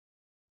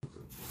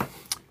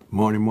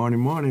Morning, morning,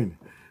 morning.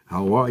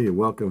 How are you?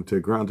 Welcome to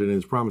Grounded in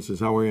His Promises.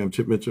 How are you? I'm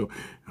Chip Mitchell,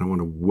 and I want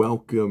to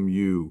welcome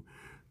you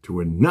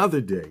to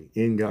another day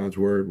in God's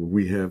Word where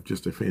we have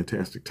just a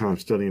fantastic time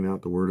studying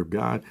out the Word of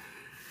God,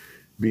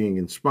 being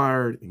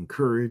inspired,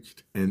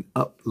 encouraged, and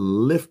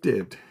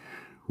uplifted.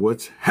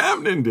 What's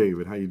happening,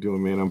 David? How you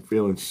doing, man? I'm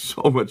feeling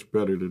so much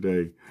better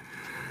today.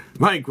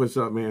 Mike, what's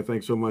up, man?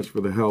 Thanks so much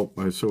for the help.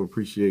 I so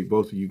appreciate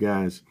both of you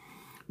guys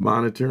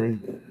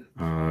monitoring.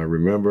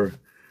 Remember,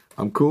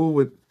 I'm cool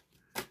with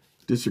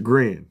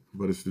disagreeing,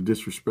 but it's the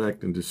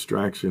disrespect and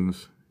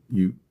distractions.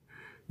 You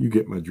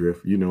get my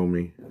drift. You know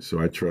me,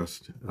 so I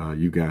trust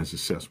you guys'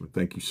 assessment.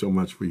 Thank you so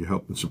much for your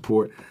help and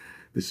support.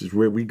 This is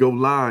where we go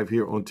live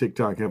here on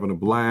TikTok, having a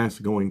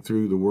blast going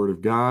through the Word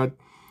of God.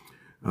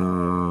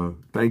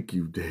 Thank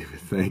you, David.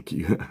 Thank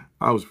you.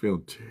 I was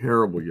feeling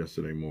terrible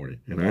yesterday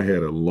morning, and I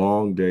had a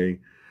long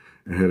day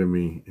ahead of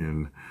me,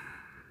 and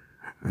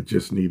I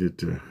just needed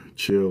to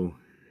chill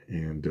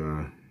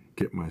and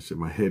get my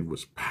head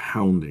was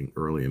pounding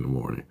early in the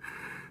morning.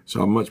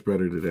 So I'm much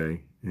better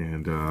today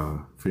and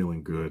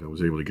feeling good. I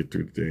was able to get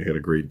through the day. Had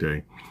a great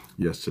day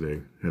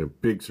yesterday. Had a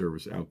big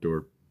service,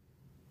 outdoor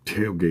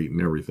tailgate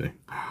and everything.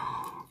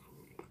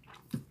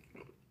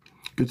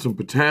 Get some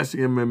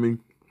potassium in me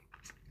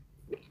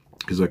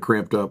because I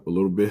cramped up a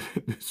little bit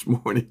this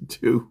morning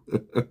too.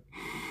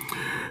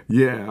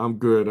 Yeah, I'm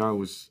good.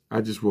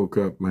 I just woke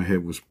up. My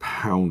head was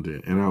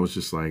pounding and I was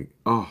just like,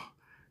 oh,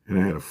 and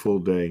I had a full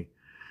day.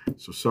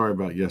 So sorry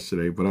about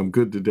yesterday, but I'm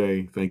good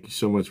today. Thank you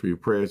so much for your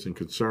prayers and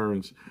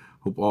concerns.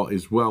 Hope all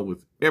is well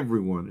with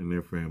everyone and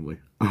their family.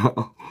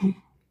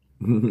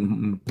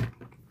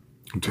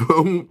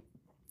 Don't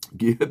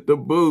get the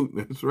boot.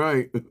 That's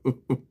right.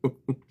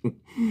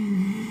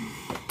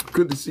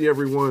 Good to see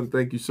everyone.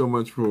 Thank you so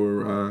much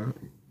for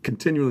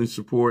continuing to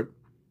support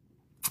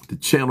the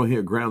channel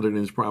here, Grounded in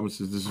His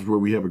Promises. This is where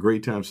we have a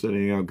great time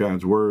studying out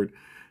God's Word,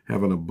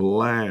 having a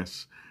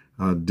blast.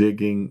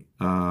 Digging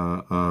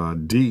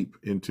deep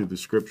into the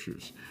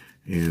scriptures.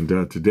 And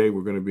today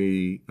we're going to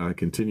be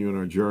continuing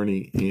our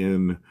journey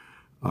in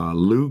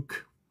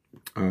Luke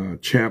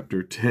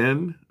chapter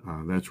 10.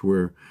 That's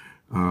where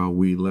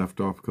we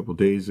left off a couple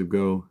days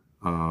ago.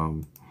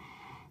 And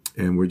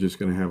we're just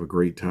going to have a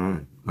great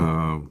time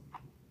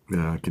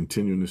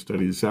continuing to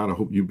study this out. I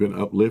hope you've been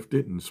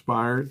uplifted,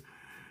 inspired,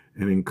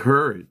 and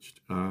encouraged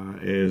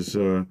as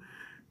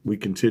we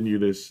continue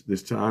this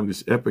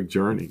epic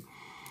journey.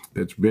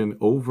 That's been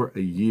over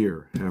a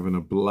year, having a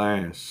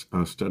blast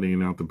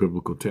studying out the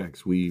biblical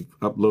text. We've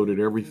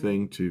uploaded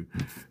everything to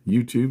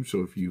YouTube,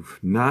 so if you've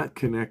not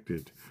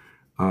connected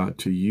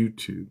to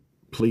YouTube,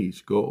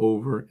 please go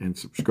over and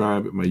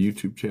subscribe at my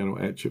YouTube channel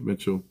at Chip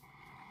Mitchell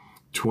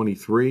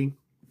 23.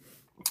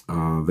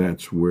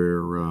 That's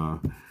where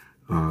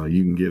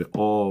you can get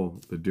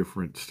all the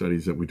different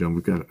studies that we've done.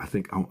 We've got, I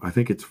think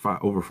it's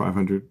over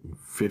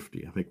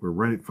 550. I think we're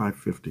right at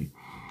 550.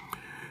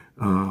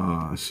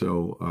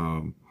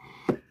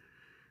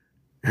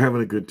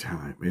 Having a good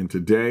time. And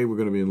today we're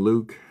going to be in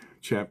Luke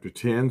chapter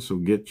 10. So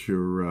get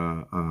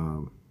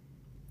your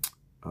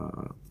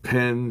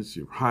pens,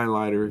 your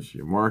highlighters,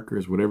 your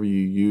markers, whatever you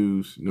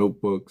use,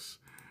 notebooks,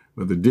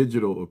 whether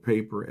digital or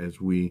paper, as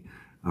we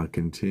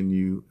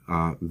continue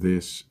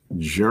this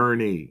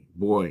journey.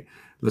 Boy,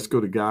 let's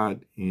go to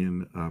God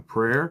in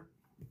prayer,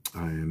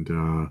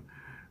 and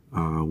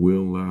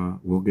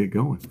we'll get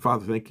going.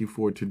 Father, thank you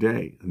for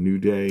today, a new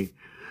day.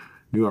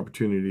 New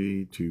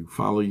opportunity to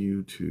follow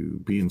you, to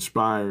be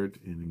inspired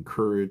and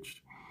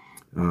encouraged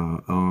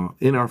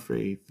in our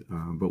faith.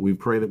 But we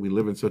pray that we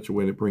live in such a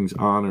way that brings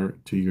honor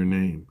to your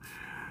name.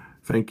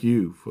 Thank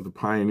you for the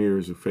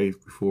pioneers of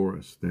faith before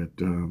us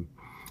that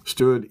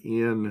stood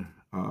in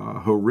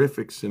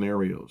horrific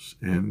scenarios,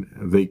 and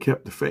they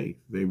kept the faith.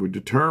 They were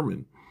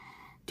determined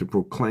to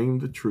proclaim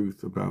the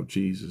truth about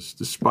Jesus,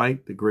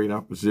 despite the great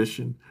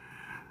opposition.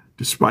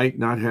 Despite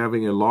not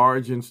having a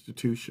large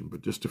institution,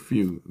 but just a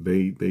few,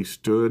 they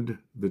stood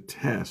the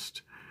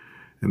test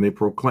and they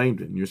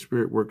proclaimed it. And your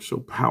Spirit worked so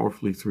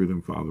powerfully through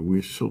them, Father.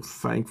 We're so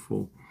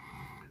thankful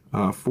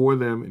for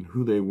them and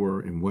who they were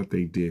and what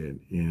they did.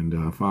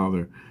 And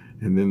Father,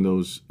 and then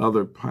those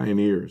other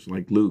pioneers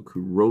like Luke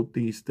who wrote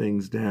these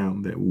things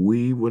down, that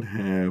we would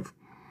have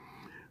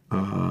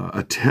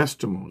a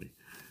testimony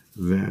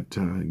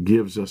that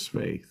gives us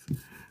faith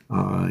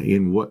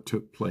in what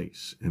took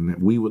place, and that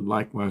we would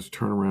likewise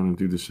turn around and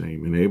do the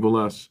same. Enable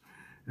us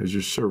as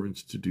your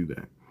servants to do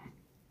that.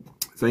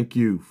 Thank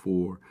you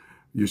for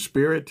your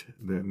Spirit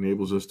that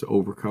enables us to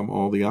overcome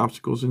all the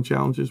obstacles and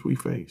challenges we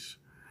face.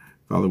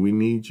 Father, we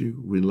need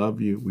you. We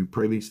love you. We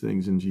pray these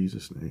things in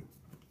Jesus' name.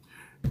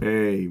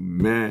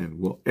 Amen.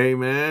 Well,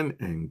 amen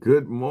and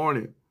good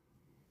morning.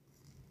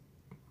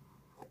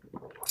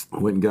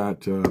 Went and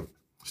got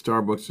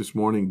Starbucks this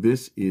morning.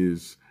 This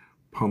is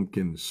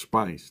pumpkin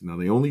spice. Now,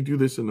 they only do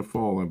this in the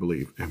fall, I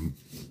believe. And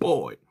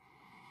boy,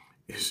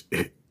 is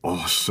it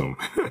awesome.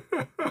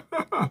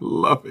 I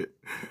love it.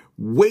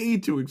 Way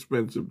too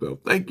expensive, though.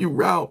 Thank you,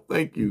 Ralph.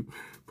 Thank you.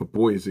 But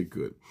boy, is it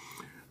good.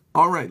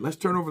 All right, let's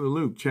turn over to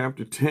Luke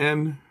chapter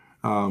 10.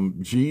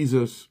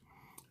 Jesus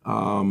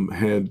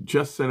had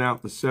just sent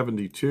out the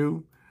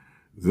 72.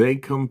 They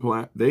come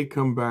back.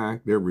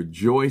 They're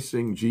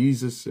rejoicing.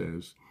 Jesus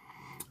says,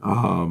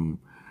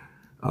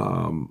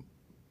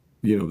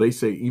 they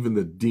say, even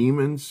the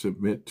demons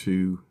submit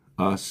to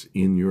us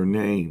in your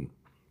name.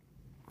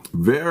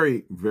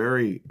 Very,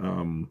 very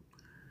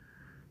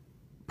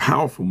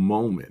powerful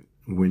moment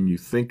when you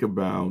think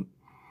about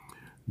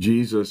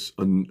Jesus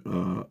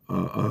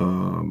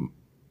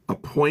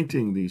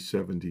appointing these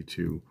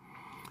 72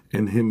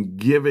 and him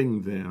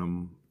giving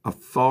them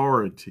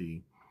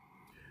authority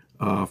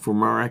for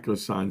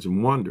miraculous signs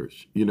and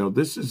wonders.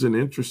 This is an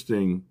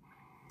interesting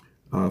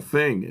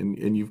thing,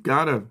 and you've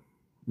got to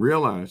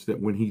realize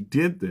that when he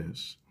did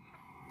this,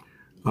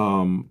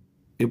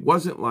 it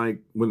wasn't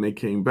like when they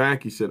came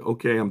back, he said,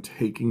 okay, I'm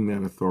taking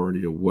that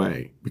authority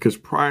away. Because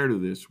prior to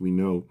this, we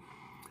know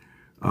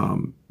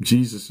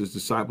Jesus'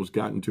 disciples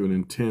got into an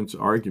intense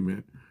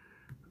argument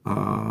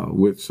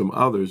with some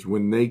others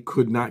when they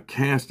could not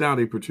cast out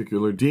a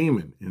particular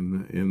demon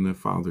in the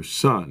Father's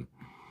Son.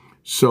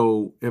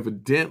 So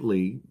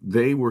evidently,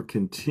 they were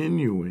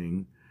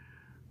continuing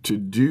to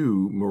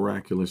do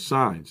miraculous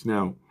signs.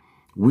 Now,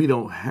 we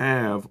don't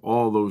have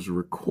all those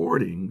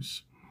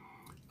recordings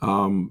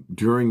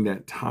during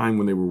that time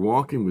when they were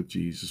walking with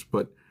Jesus,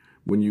 but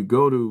when you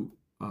go to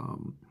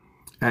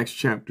Acts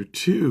chapter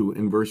 2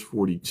 and verse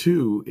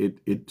 42,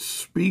 it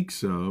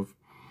speaks of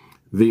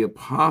the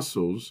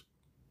apostles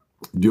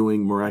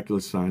doing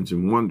miraculous signs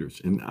and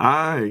wonders. And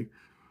I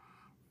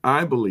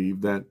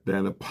believe that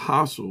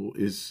apostle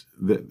is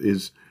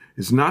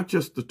not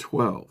just the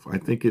 12. I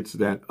think it's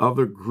that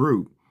other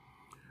group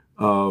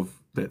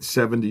of that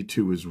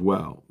 72 as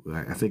well.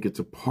 I think it's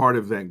a part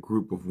of that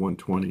group of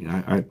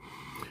 120.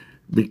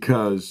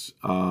 Because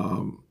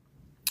you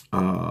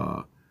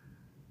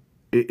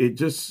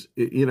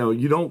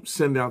don't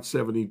send out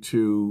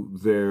 72.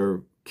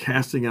 They're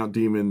casting out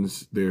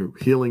demons. They're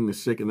healing the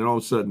sick, and then all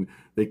of a sudden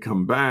they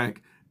come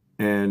back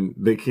and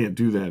they can't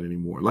do that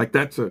anymore.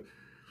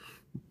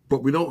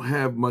 But we don't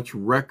have much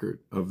record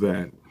of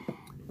that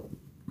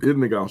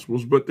in the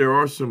Gospels, but there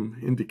are some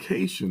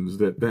indications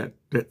that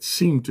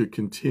seem to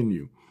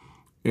continue.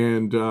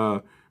 And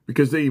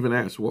because they even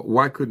asked, well,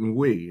 why couldn't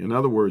we? In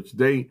other words,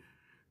 they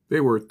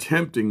were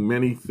attempting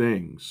many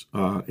things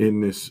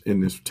in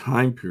this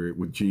time period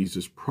with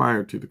Jesus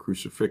prior to the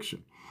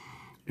crucifixion.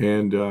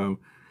 And,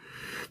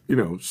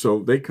 so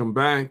they come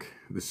back,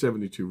 the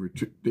 72,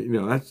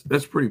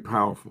 that's pretty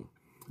powerful.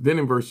 Then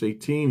in verse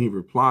 18, he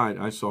replied,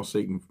 I saw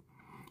Satan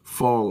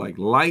fall like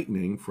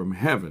lightning from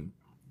heaven.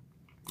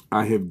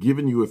 I have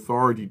given you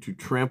authority to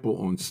trample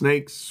on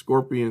snakes,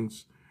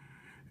 scorpions,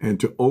 and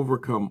to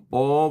overcome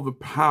all the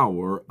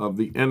power of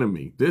the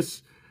enemy.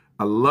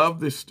 I love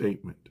this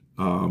statement.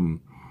 I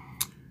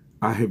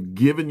have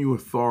given you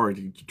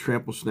authority to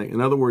trample snakes.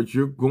 In other words,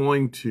 you're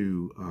going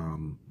to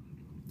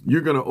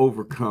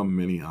overcome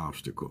many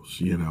obstacles.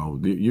 You're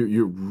going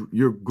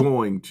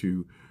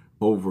to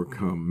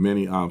overcome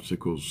many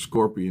obstacles,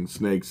 scorpions,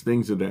 snakes,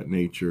 things of that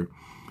nature.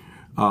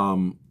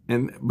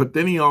 But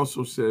then he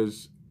also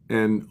says,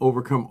 and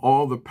overcome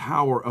all the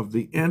power of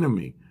the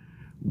enemy.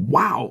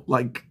 Wow,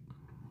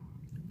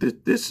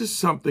 this is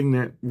something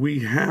that we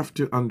have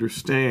to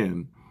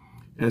understand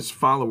as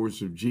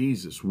followers of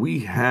Jesus.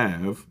 We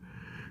have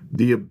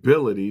the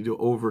ability to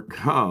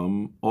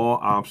overcome all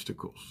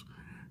obstacles.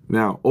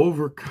 Now,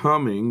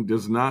 overcoming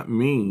does not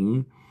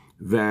mean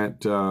that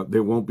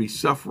there won't be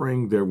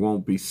suffering, there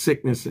won't be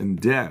sickness and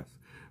death.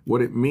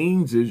 What it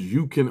means is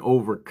you can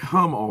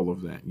overcome all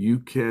of that. You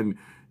can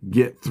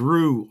get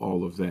through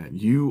all of that.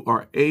 You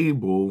are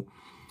able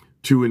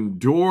to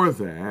endure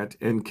that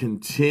and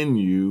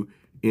continue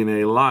in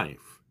a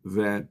life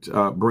that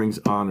brings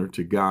honor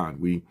to God.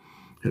 We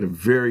had a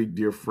very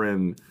dear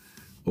friend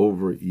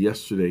over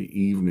yesterday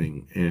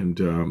evening,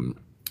 and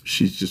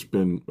she's just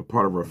been a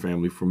part of our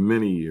family for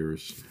many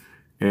years.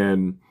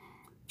 And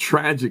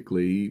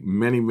tragically,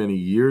 many, many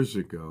years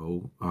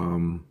ago,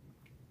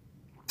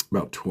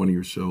 about 20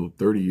 or so,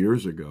 30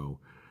 years ago,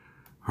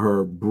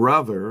 her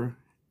brother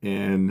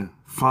and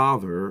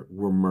father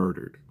were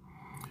murdered.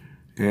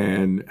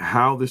 And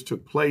how this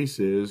took place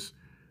is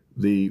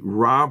the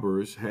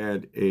robbers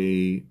had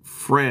a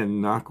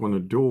friend knock on a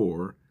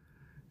door,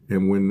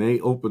 and when they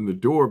opened the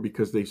door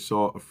because they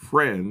saw a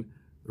friend,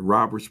 the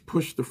robbers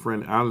pushed the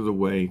friend out of the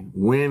way,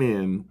 went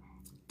in,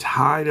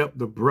 tied up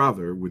the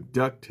brother with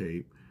duct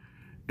tape,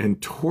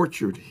 and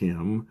tortured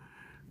him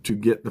to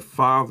get the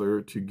father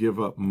to give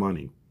up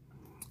money.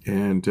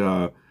 And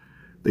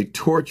they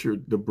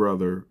tortured the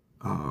brother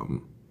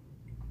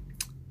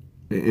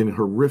in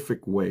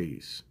horrific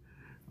ways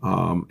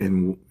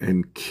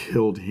and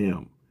killed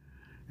him.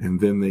 And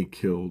then they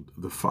killed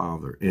the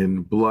father.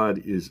 And blood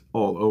is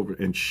all over.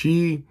 And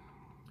she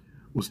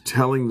was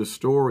telling the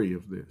story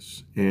of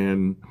this.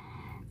 And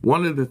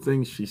one of the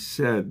things she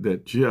said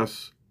that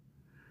just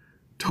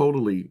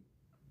totally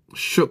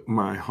shook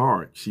my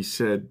heart, she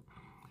said,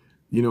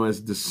 as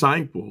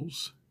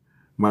disciples,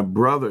 my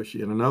brother,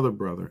 she had another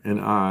brother, and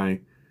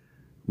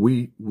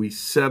we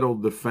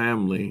settled the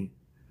family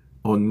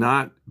on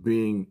not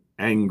being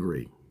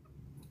angry.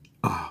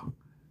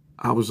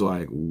 I was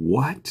like,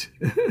 what?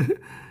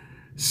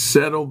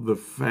 Settled the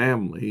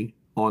family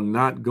on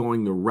not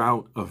going the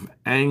route of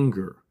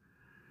anger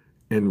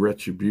and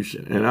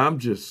retribution. And I'm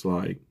just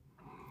like,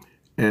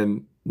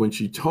 and when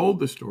she told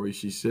the story,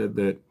 she said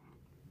that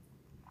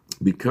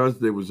because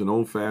there was an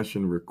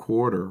old-fashioned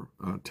recorder,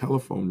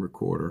 telephone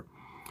recorder,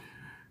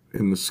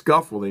 in the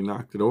scuffle, they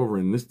knocked it over,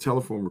 and this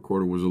telephone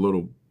recorder was a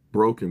little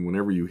broken.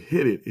 Whenever you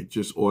hit it, it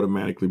just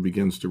automatically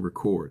begins to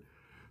record.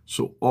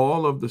 So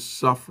all of the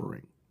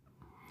suffering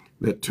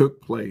that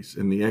took place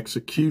in the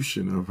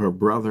execution of her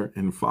brother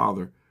and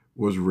father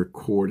was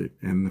recorded,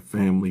 and the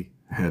family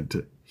had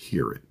to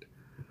hear it.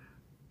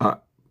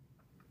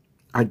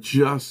 I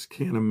just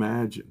can't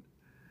imagine.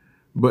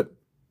 But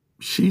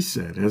she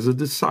said, as a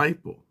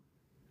disciple,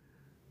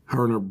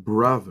 her and her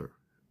brother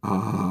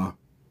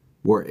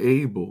were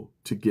able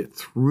to get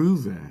through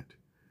that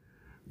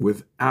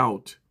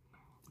without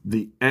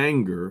the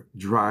anger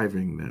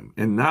driving them.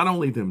 And not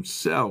only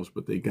themselves,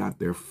 but they got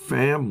their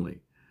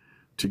family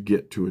to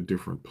get to a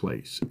different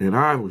place. And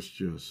I was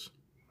just,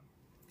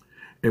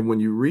 and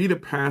when you read a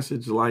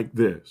passage like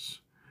this,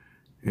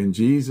 and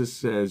Jesus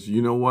says,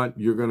 you know what?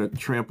 You're going to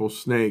trample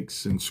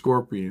snakes and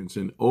scorpions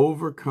and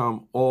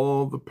overcome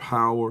all the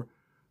power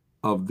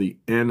of the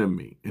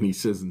enemy. And he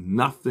says,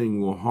 nothing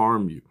will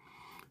harm you.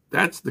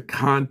 That's the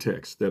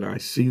context that I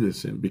see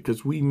this in,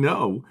 because we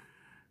know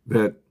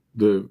that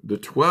the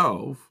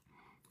 12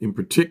 in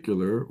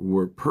particular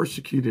were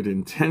persecuted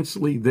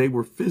intensely. They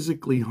were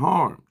physically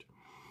harmed.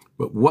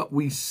 But what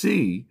we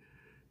see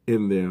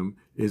in them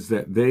is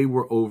that they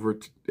were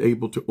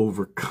able to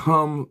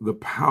overcome the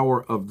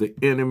power of the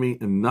enemy,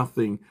 and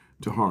nothing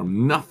to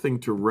harm, nothing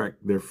to wreck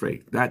their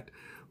faith.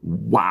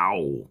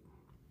 Wow.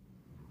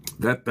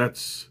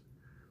 That's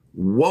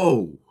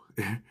whoa.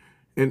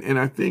 And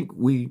I think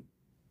we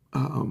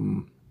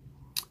don't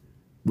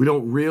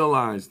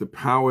realize the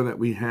power that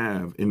we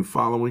have in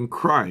following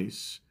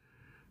Christ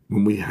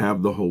when we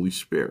have the Holy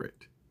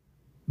Spirit.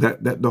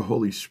 That the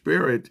Holy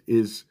Spirit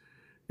is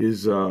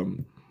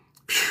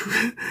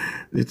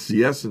it's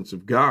the essence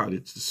of God.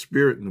 It's the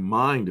spirit and the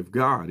mind of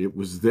God. It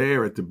was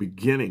there at the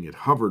beginning. It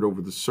hovered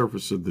over the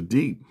surface of the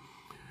deep.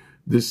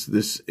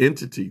 This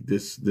entity,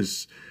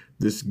 this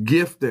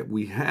gift that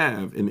we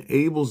have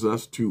enables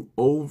us to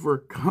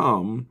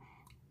overcome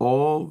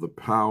all the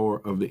power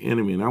of the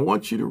enemy. And I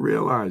want you to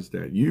realize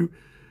that you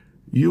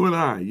and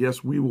I,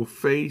 yes, we will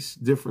face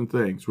different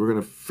things. We're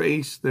going to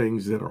face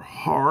things that are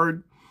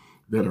hard,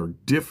 that are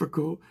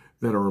difficult,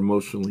 that are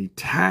emotionally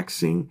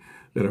taxing,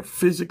 that are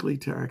physically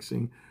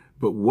taxing.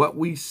 But what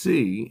we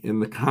see in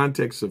the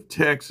context of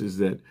text is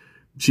that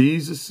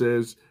Jesus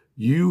says,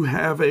 you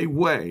have a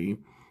way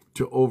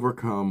to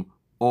overcome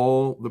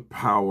all the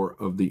power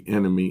of the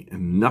enemy,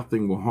 and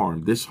nothing will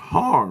harm. This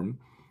harm,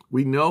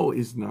 we know,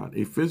 is not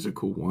a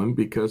physical one,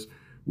 because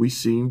we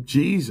see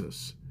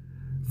Jesus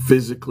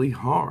physically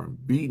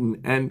harmed,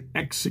 beaten, and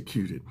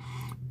executed.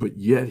 But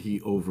yet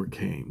he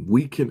overcame.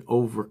 We can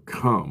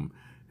overcome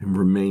and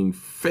remain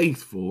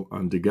faithful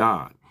unto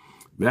God.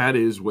 That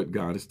is what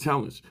God is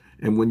telling us.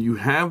 And when you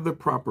have the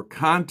proper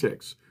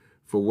context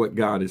for what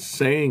God is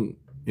saying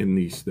in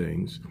these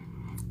things,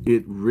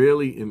 it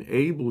really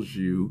enables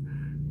you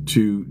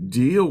to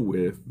deal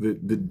with the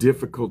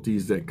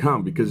difficulties that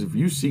come. Because if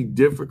you see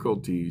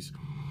difficulties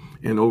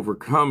and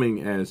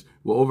overcoming as,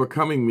 well,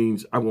 overcoming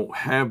means I won't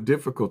have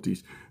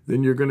difficulties,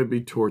 then you're going to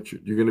be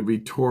tortured. You're going to be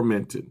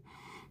tormented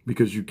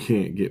because you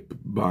can't get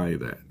by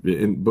that.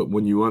 But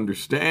when you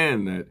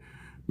understand that,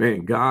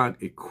 man, God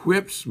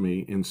equips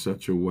me in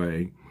such a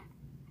way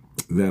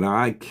that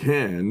I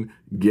can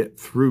get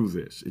through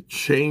this. It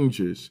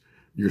changes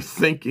your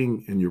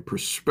thinking and your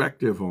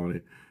perspective on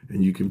it,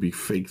 and you can be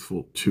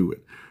faithful to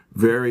it.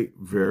 Very,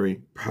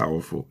 very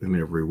powerful in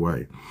every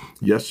way.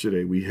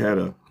 Yesterday, we had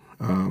a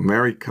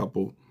married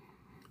couple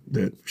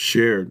that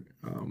shared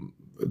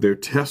their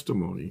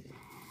testimony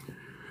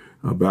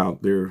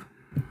about their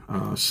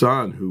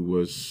son, who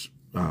was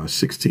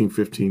 16,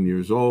 15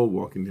 years old,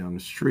 walking down the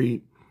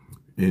street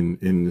in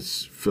the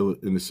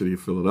city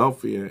of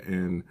Philadelphia,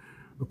 and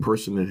a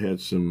person that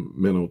had some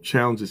mental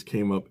challenges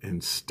came up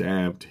and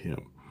stabbed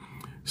him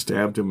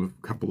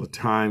a couple of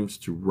times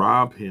to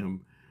rob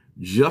him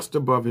just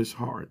above his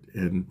heart.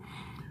 And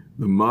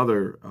the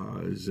mother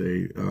is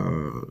a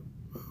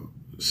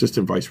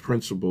assistant vice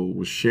principal,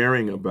 was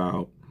sharing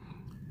about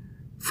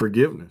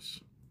forgiveness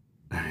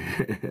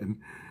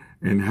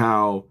and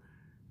how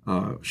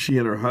she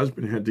and her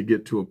husband had to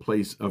get to a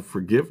place of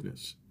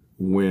forgiveness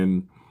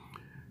when,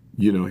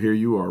 you know, here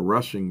you are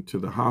rushing to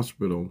the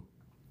hospital.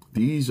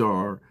 These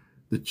are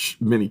the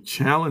many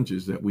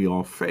challenges that we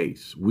all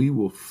face. We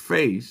will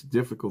face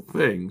difficult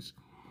things,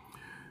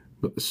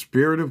 but the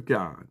Spirit of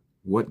God,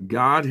 what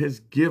God has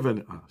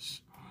given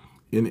us,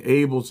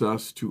 enables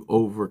us to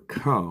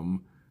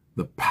overcome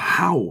the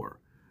power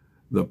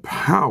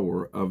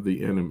of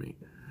the enemy.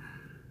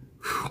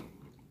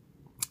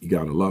 You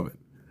got to love it.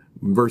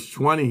 In verse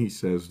 20, he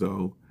says,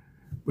 though,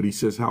 but he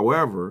says,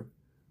 however,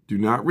 do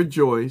not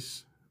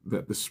rejoice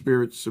that the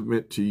spirits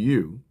submit to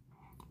you,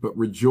 but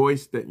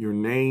rejoice that your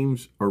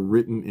names are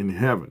written in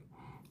heaven.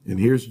 And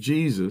here's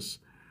Jesus.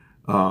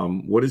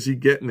 What is he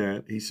getting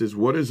at? He says,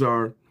 what is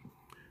our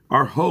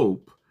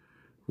hope?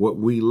 What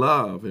we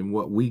love and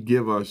what we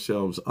give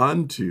ourselves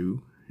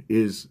unto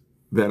is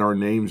that our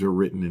names are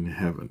written in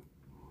heaven.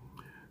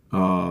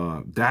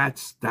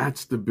 That's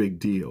the big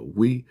deal.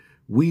 We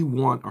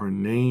want our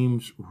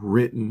names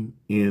written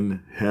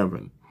in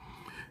heaven.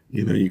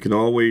 You know, you can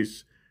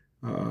always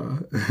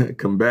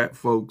combat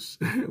folks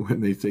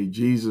when they say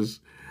Jesus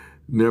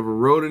never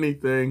wrote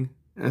anything.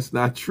 That's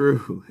not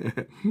true.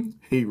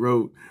 He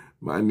wrote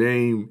my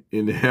name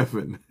in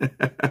heaven.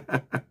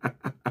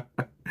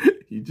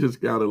 You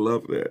just got to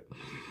love that.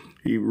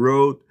 He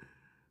wrote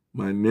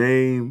my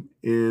name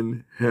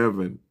in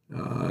heaven.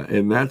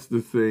 And that's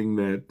the thing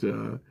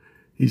that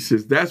he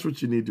says, that's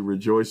what you need to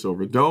rejoice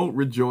over. Don't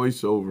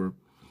rejoice over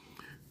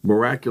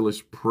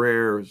miraculous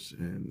prayers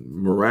and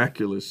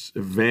miraculous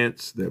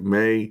events that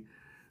may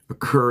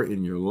occur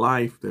in your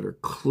life that are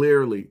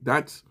clearly,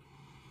 that's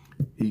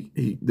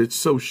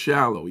so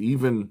shallow.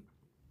 Even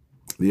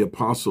the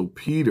Apostle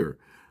Peter,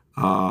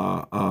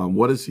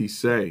 what does he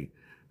say?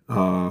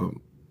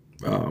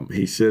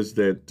 He says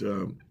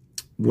that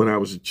when I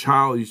was a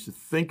child, I used to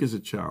think as a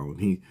child.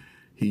 And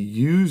he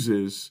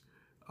uses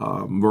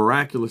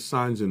miraculous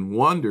signs and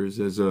wonders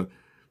as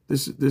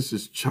this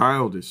is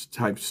childish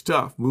type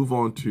stuff. Move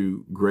on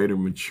to greater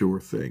mature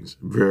things.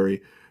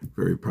 Very,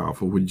 very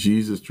powerful. Would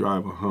Jesus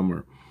drive a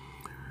Hummer?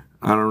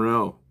 I don't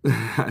know.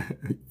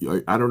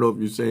 I don't know if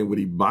you're saying, would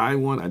he buy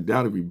one? I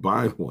doubt if he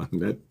buy one.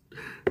 That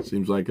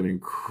seems like an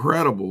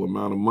incredible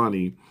amount of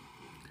money.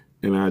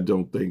 And I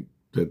don't think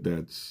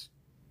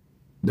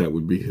that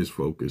would be his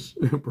focus,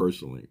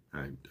 personally.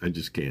 I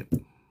just can't.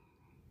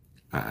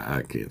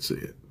 I can't see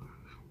it.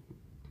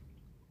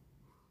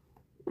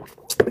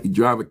 He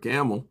drive a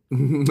camel.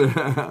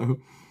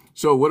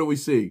 So what do we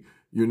see?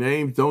 Your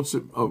names don't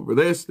sit over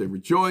this. They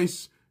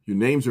rejoice. Your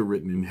names are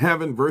written in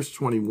heaven. Verse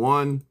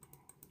 21.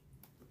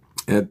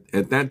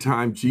 At that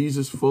time,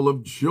 Jesus full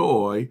of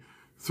joy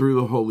through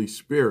the Holy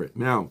Spirit.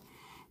 Now,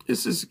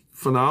 this is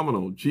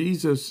phenomenal.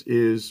 Jesus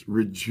is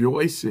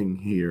rejoicing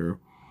here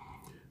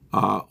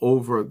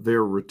over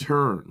their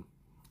return.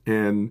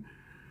 And,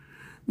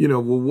 you know,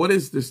 well, what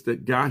is this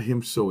that got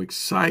him so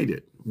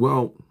excited?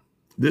 Well,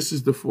 this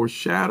is the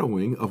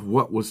foreshadowing of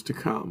what was to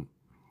come.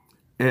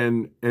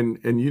 And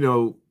you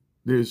know,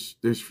 there's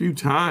few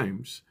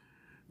times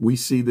we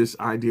see this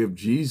idea of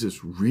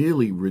Jesus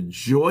really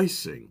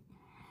rejoicing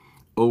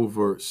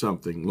over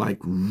something, like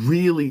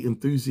really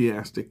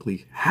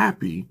enthusiastically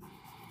happy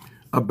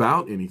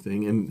about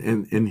anything.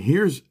 And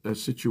here's a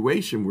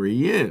situation where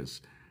he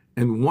is.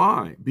 And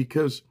why?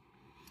 Because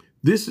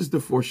this is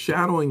the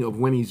foreshadowing of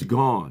when he's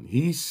gone.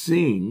 He's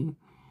seeing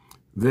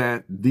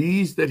that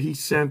these that he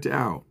sent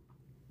out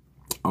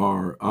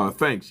are,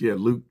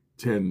 Luke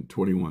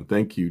 10:21.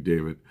 Thank you,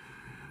 David.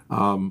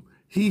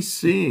 He's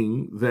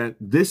seeing that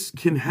this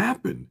can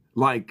happen.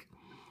 Like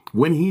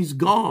when he's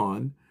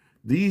gone,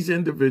 these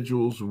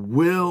individuals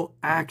will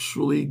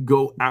actually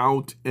go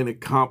out and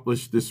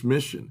accomplish this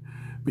mission.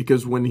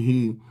 Because when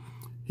he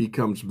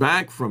comes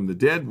back from the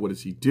dead, what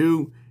does he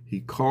do? He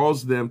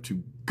calls them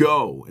to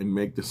go and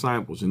make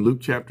disciples. In Luke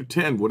chapter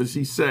 10, what does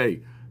he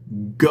say?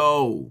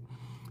 Go.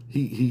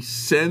 He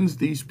sends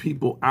these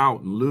people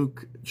out. In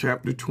Luke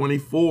chapter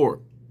 24,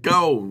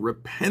 go.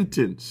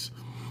 Repentance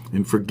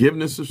and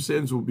forgiveness of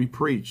sins will be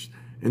preached.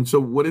 And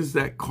so what is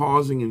that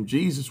causing in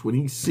Jesus when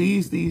he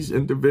sees these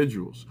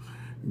individuals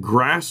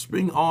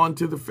grasping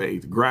onto the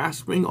faith,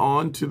 grasping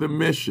onto the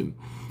mission,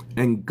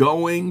 and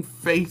going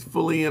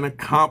faithfully and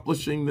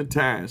accomplishing the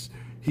task?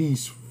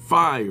 He's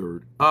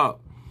fired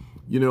up.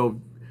 You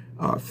know,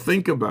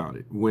 think about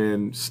it.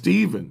 When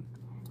Stephen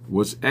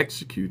was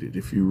executed,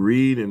 if you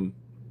read in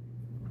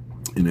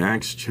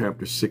Acts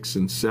chapter 6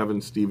 and 7,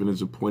 Stephen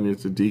is appointed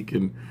as a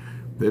deacon.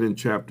 Then in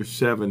chapter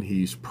 7,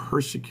 he's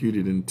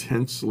persecuted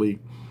intensely.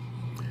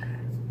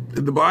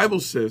 The Bible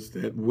says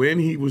that when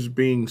he was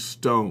being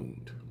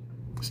stoned,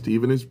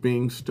 Stephen is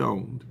being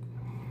stoned,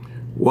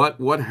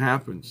 what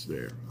happens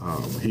there?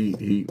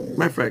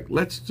 Matter of fact,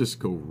 let's just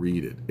go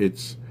read it.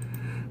 It's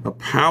a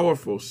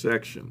powerful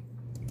section.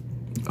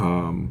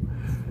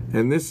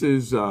 And this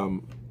is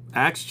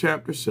Acts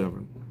chapter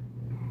 7.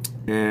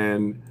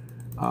 And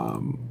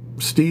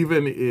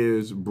Stephen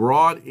is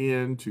brought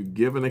in to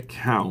give an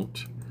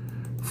account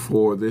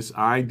for this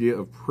idea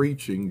of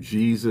preaching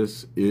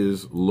Jesus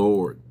is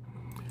Lord.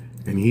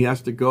 And he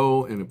has to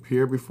go and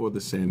appear before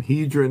the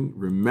Sanhedrin.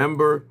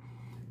 Remember,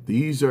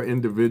 these are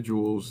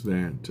individuals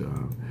that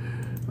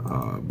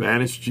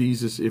banished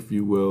Jesus, if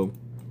you will,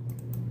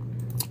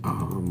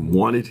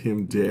 wanted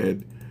him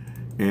dead.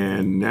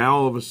 And now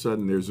all of a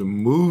sudden there's a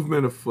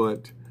movement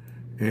afoot,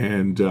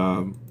 and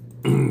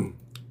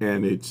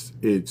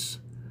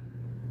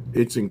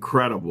it's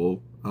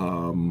incredible,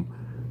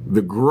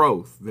 the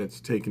growth that's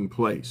taken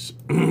place.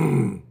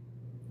 And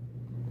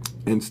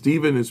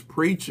Stephen is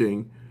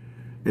preaching,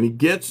 and he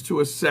gets to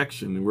a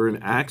section, and we're in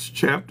Acts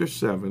chapter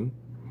 7,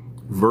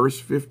 verse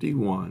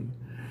 51,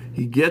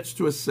 he gets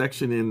to a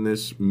section in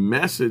this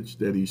message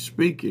that he's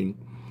speaking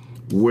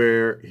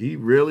where he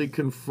really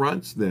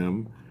confronts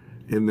them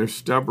in their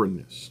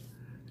stubbornness.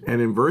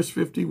 And in verse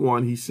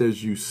 51, he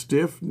says, you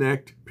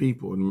stiff-necked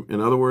people,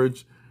 in other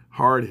words,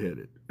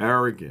 hard-headed,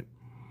 arrogant,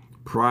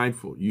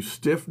 prideful, you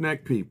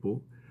stiff-necked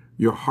people,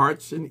 your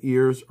hearts and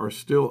ears are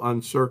still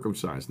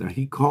uncircumcised. Now,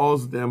 he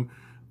calls them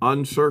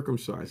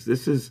uncircumcised.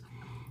 This is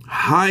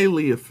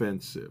highly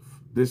offensive.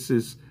 This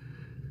is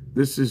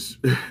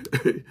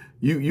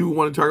you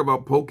want to talk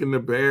about poking the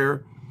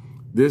bear?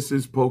 This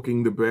is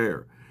poking the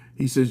bear.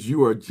 He says,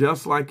 you are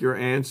just like your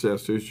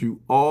ancestors.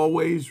 You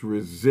always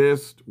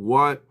resist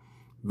what?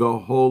 The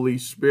Holy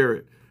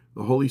Spirit.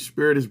 The Holy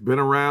Spirit has been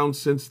around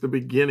since the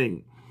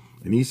beginning.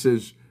 And he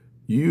says,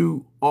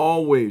 you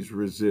always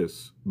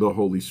resist the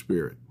Holy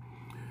Spirit.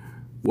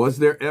 Was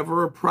there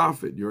ever a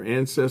prophet your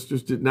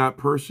ancestors did not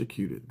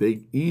persecute it?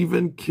 They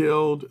even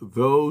killed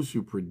those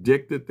who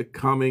predicted the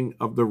coming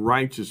of the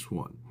righteous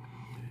one.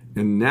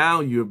 And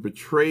now you have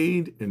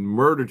betrayed and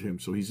murdered him.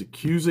 So he's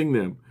accusing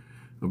them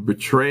of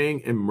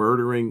betraying and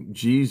murdering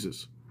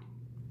Jesus.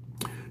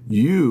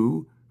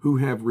 You who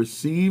have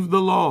received the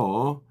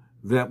law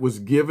that was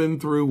given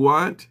through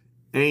what?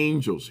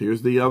 Angels.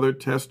 Here's the other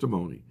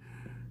testimony.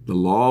 The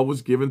law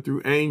was given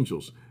through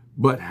angels,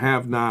 but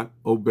have not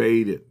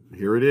obeyed it.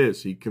 Here it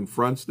is. He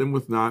confronts them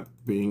with not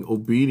being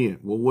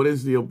obedient. Well, what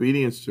is the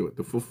obedience to it?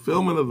 The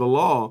fulfillment of the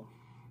law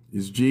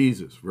is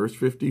Jesus. Verse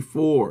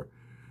 54,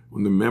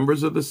 when the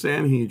members of the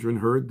Sanhedrin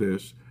heard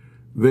this,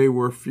 they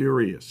were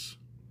furious.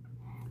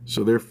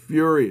 So they're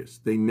furious.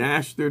 They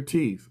gnashed their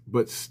teeth.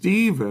 But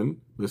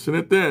Stephen, listen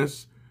at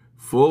this,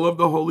 full of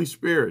the Holy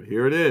Spirit.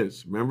 Here it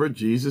is. Remember,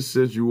 Jesus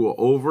says you will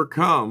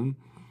overcome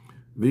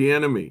the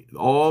enemy,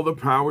 all the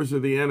powers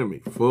of the enemy.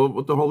 Full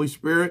with the Holy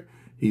Spirit,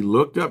 he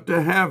looked up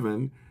to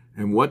heaven,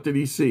 and what did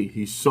he see?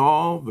 He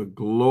saw the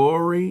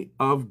glory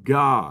of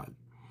God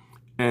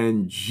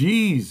and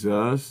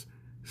Jesus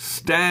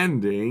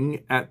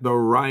standing at the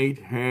right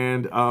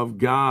hand of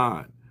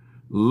God.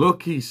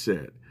 Look, he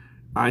said,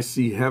 I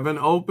see heaven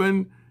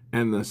open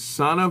and the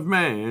Son of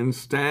Man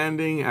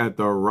standing at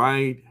the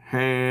right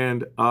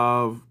hand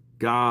of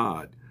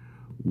God.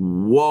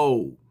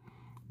 Whoa,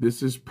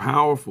 this is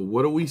powerful.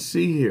 What do we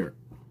see here?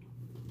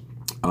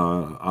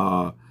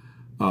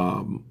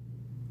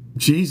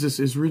 Jesus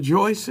is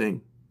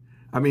rejoicing.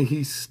 I mean,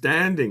 he's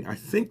standing. I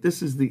think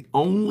this is the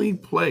only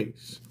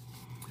place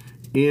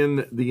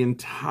in the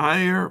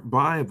entire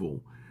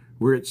Bible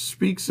where it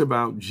speaks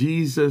about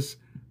Jesus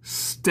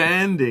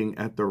standing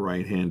at the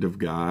right hand of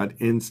God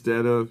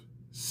instead of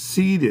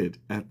seated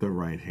at the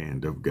right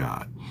hand of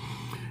God.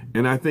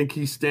 And I think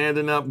he's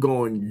standing up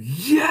going,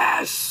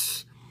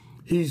 yes!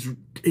 He's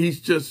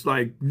just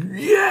like,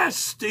 yes,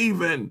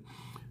 Stephen!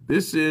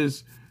 This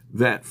is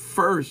that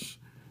first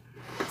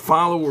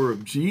follower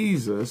of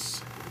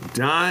Jesus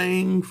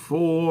dying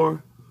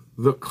for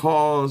the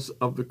cause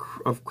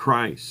of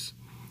Christ.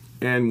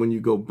 And when you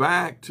go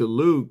back to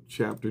Luke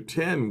chapter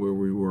 10, where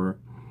we were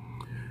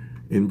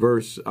in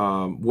verse,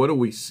 what do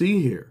we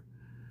see here?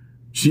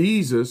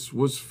 Jesus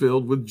was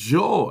filled with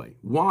joy.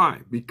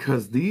 Why?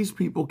 Because these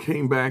people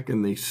came back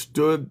and they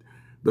stood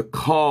the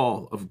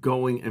call of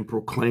going and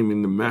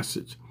proclaiming the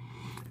message.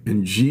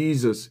 And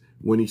Jesus,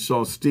 when he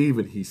saw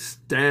Stephen, he's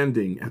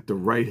standing at the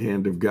right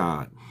hand of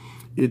God.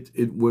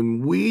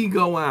 When we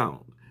go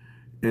out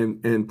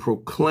and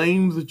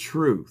proclaim the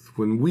truth,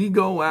 when we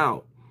go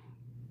out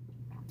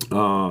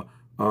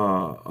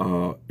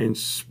and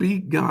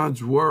speak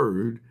God's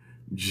word,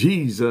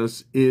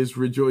 Jesus is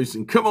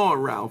rejoicing. Come on,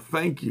 Ralph.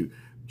 Thank you.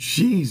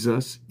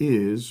 Jesus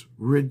is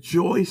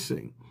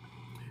rejoicing.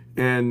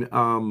 And,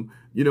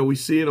 we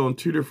see it on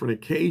two different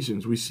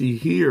occasions. We see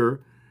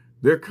here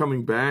they're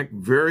coming back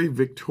very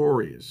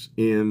victorious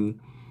in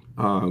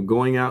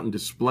going out and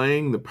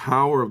displaying the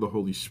power of the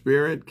Holy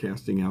Spirit,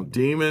 casting out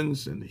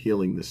demons and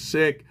healing the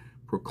sick,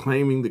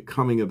 proclaiming the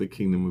coming of the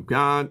kingdom of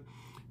God.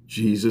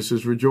 Jesus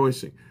is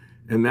rejoicing.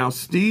 And now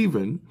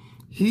Stephen,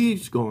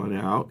 he's gone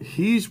out,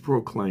 he's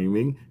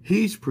proclaiming,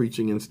 he's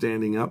preaching and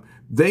standing up.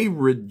 They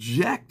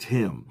reject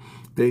him.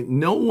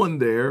 No one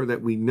there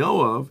that we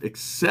know of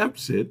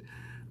accepts it.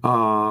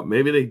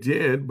 Maybe they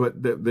did,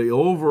 but the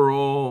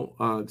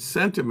overall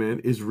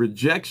sentiment is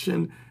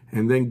rejection.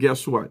 And then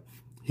guess what?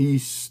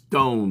 He's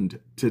stoned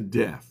to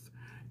death.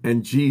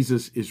 And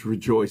Jesus is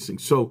rejoicing.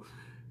 So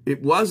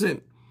it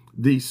wasn't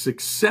the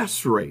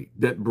success rate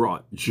that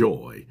brought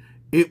joy.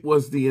 It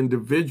was the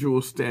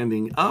individual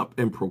standing up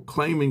and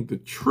proclaiming the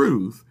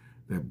truth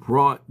that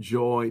brought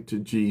joy to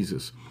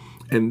Jesus.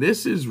 And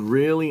this is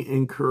really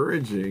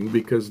encouraging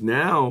because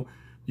now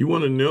you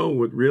want to know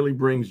what really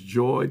brings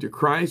joy to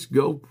Christ?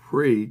 Go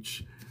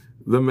preach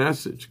the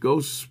message. Go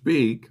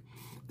speak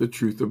the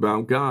truth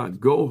about God.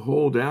 Go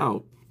hold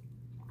out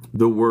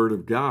the word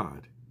of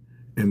God.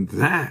 And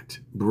that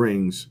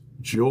brings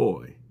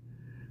joy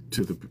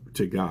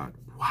to God.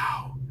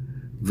 Wow.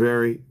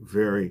 Very,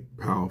 very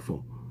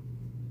powerful.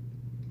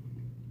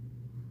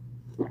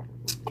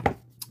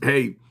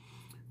 Hey,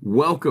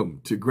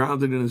 Welcome to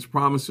Grounded in His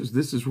Promises.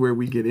 This is where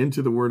we get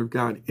into the Word of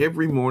God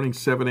every morning,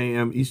 7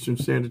 a.m. Eastern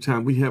Standard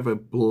Time. We have a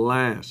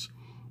blast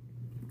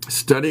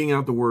studying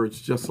out the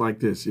words just like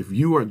this. If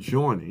you are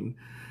joining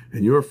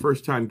and you're a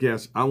first-time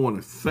guest, I want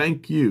to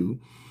thank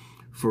you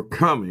for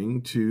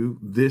coming to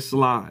this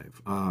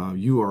live.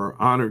 You are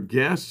honored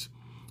guests,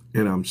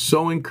 and I'm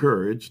so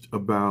encouraged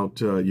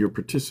about your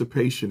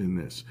participation in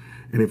this.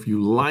 And if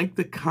you like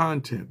the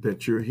content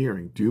that you're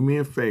hearing, do me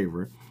a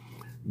favor.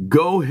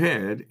 Go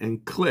ahead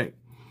and click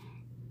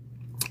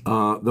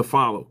the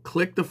follow.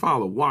 Click the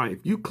follow. Why?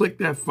 If you click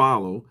that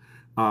follow,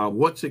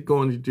 what's it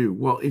going to do?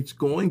 Well, it's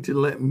going to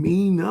let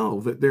me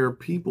know that there are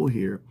people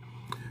here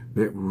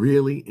that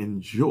really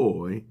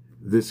enjoy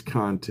this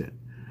content.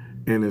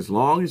 And as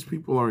long as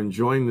people are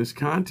enjoying this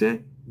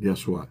content,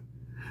 guess what?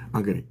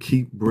 I'm going to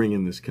keep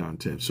bringing this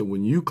content. So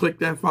when you click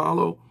that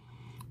follow,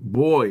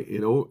 boy,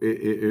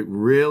 it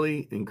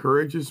really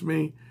encourages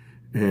me,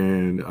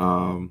 and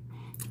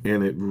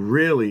it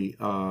really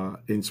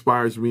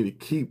inspires me to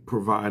keep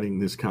providing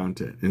this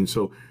content. And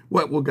so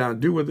what will God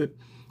do with it?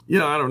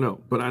 Yeah, I don't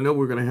know. But I know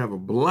we're going to have a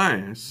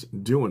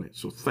blast doing it.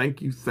 So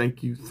thank you,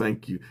 thank you,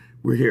 thank you.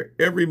 We're here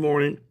every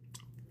morning,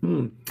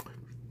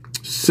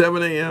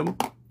 7 a.m.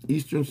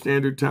 Eastern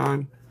Standard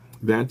Time.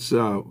 That's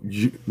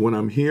when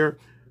I'm here.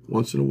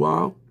 Once in a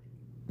while,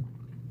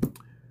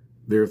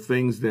 there are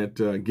things that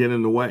get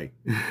in the way.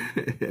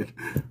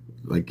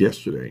 Like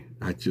yesterday,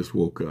 I just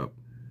woke up.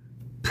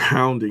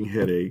 Pounding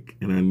headache,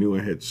 and I knew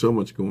I had so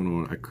much going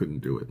on I couldn't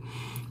do it.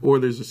 Or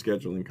there's a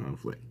scheduling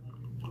conflict.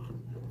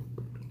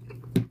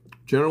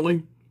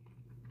 Generally,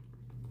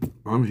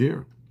 I'm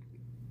here,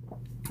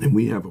 and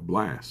we have a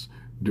blast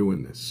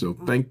doing this. So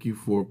thank you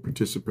for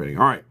participating.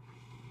 All right,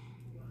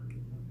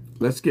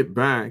 let's get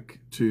back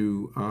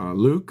to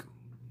Luke.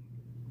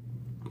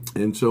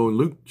 And so in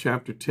Luke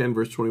chapter 10,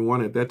 verse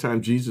 21, at that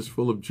time, Jesus,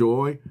 full of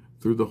joy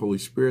through the Holy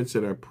Spirit,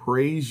 said, I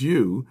praise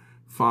you,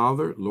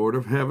 Father, Lord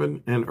of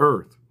heaven and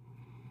earth,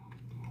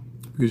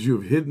 because you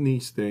have hidden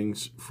these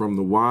things from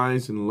the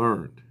wise and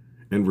learned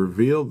and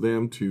revealed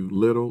them to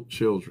little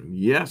children.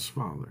 Yes,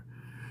 Father,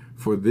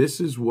 for this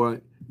is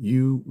what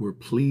you were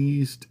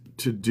pleased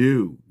to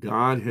do.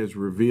 God has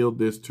revealed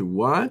this to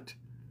what?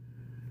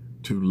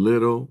 To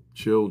little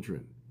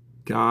children.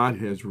 God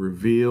has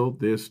revealed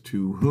this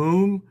to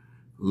whom?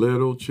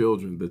 Little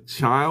children. The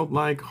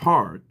childlike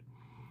heart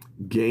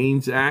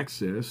gains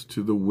access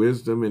to the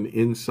wisdom and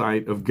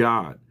insight of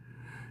God.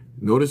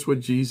 Notice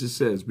what Jesus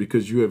says,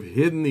 because you have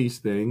hidden these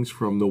things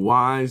from the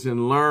wise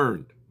and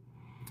learned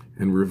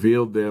and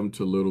revealed them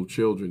to little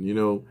children. You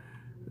know,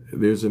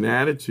 there's an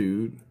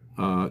attitude,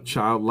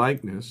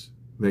 childlikeness,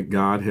 that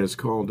God has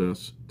called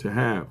us to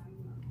have.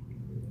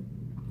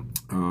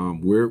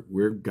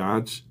 We're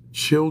God's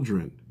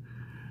children.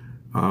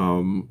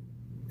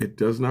 It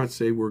does not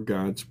say we're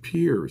God's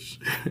peers.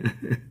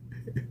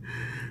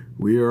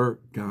 We are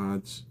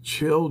God's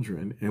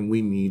children, and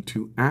we need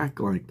to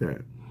act like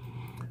that.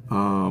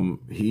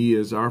 He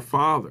is our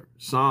Father.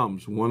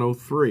 Psalms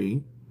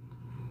 103,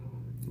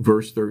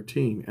 verse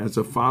 13. As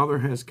a father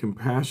has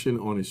compassion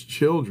on his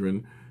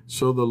children,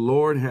 so the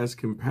Lord has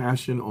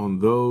compassion on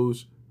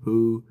those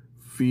who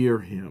fear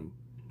him.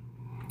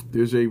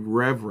 There's a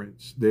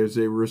reverence, there's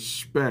a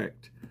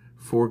respect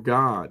for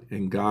God,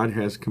 and God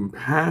has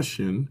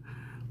compassion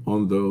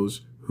on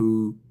those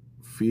who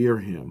fear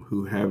him,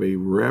 who have a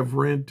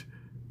reverent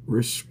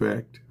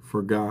respect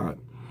for God.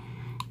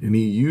 And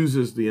he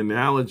uses the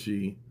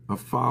analogy of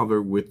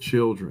father with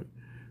children.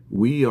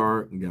 We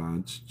are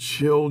God's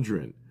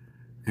children,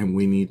 and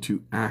we need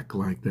to act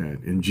like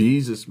that. And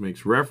Jesus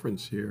makes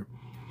reference here.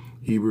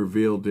 He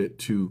revealed it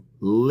to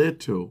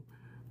little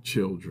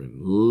children.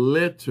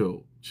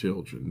 Little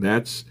children.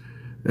 That's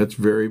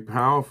very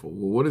powerful.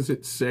 Well, what does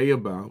it say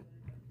about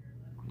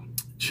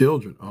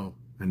children? Oh,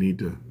 I need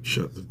to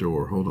shut the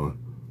door. Hold on.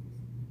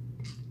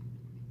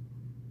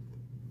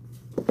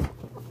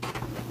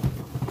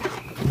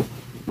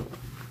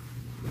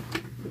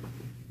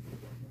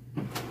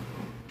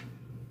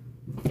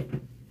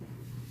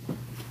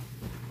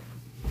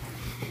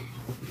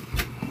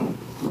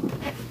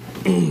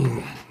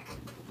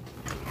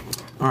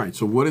 All right,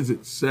 so what does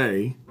it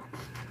say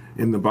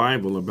in the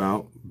Bible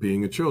about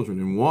being a children?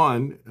 And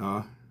one,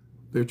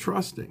 they're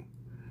trusting.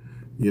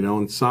 You know,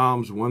 in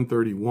Psalms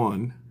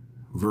 131,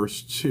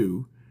 verse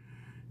 2,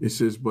 it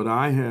says, but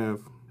I have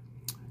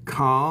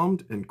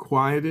calmed and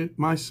quieted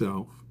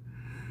myself.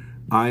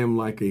 I am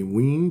like a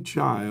weaned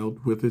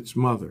child with its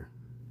mother.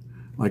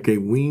 Like a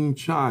weaned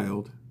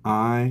child,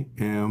 I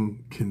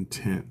am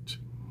content.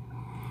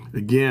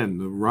 Again,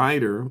 the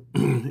writer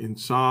in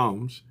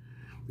Psalms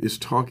is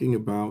talking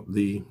about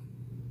the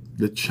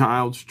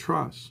child's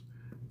trust,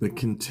 the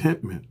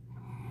contentment.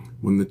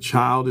 When the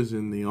child is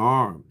in the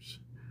arms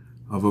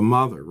of a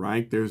mother,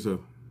 right? There's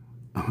it's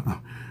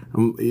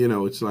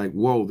like,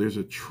 whoa, there's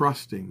a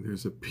trusting,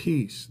 there's a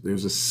peace,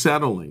 there's a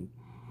settling.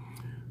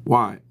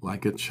 Why?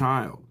 Like a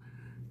child.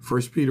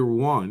 1 Peter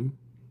 1,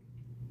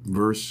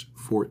 verse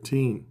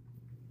 14.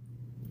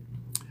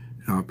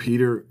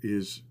 Peter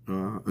is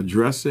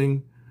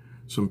addressing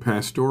some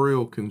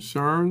pastoral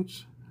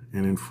concerns.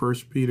 And in 1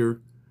 Peter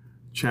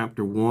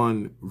chapter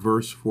 1,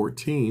 verse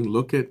 14,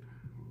 look at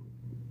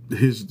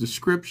his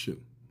description.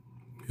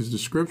 His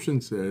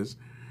description says,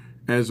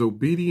 as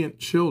obedient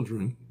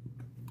children,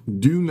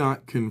 do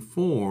not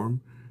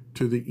conform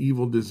to the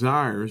evil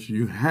desires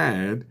you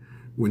had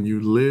when you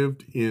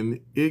lived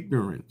in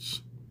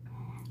ignorance.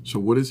 So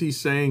what is he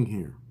saying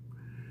here?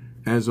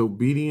 As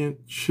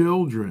obedient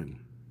children,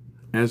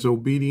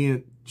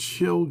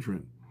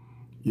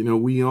 you know,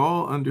 we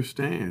all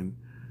understand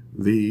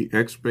the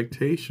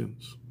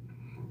expectations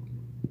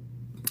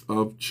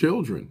of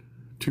children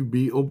to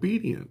be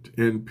obedient.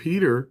 And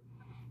Peter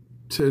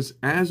says,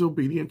 as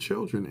obedient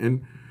children.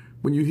 And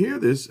when you hear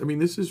this, I mean,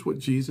 this is what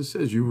Jesus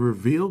says. You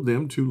revealed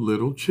them to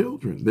little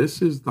children.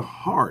 This is the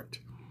heart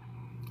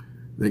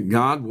that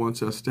God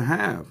wants us to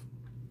have.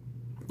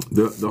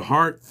 The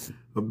heart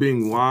of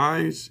being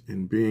wise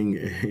and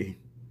being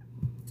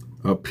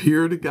a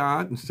peer to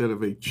God instead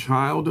of a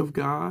child of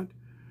God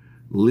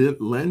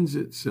lends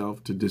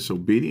itself to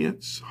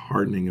disobedience,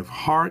 hardening of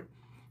heart,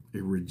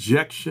 a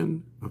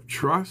rejection of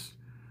trust.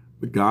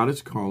 But God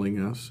is calling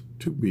us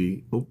to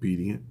be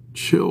obedient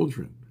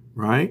children,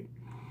 right?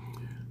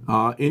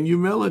 In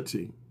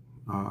humility,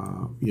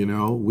 you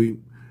know, we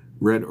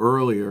read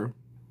earlier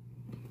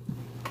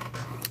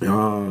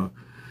in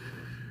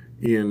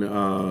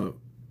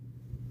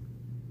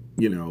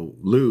you know,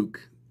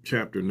 Luke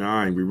chapter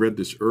 9, we read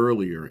this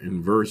earlier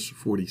in verse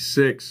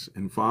 46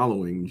 and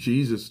following.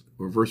 Jesus,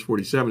 or verse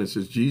 47, it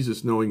says,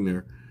 Jesus, knowing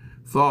their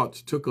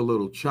thoughts, took a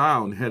little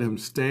child and had him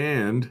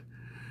stand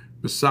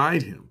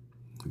beside him.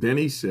 Then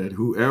he said,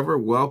 whoever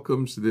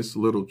welcomes this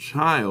little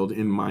child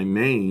in my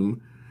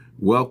name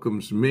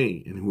welcomes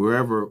me, and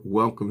whoever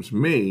welcomes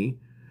me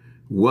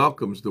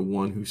welcomes the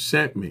one who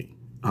sent me.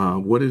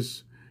 And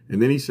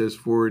then he says,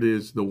 for it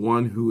is the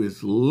one who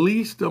is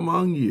least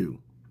among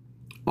you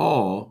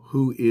all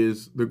who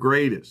is the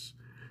greatest.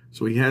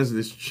 So he has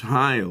this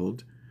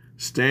child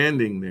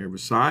standing there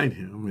beside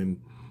him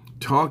and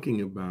talking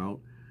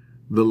about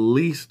the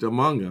least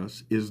among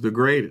us is the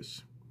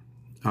greatest.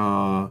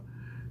 You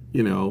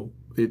know,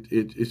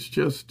 it's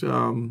just,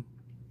 you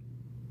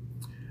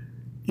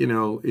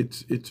know,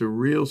 it's a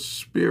real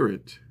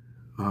spirit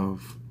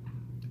of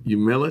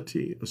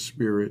humility, a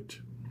spirit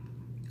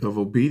of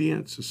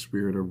obedience, a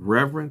spirit of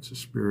reverence, a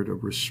spirit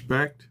of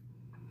respect.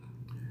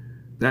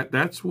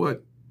 That's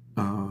what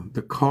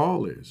the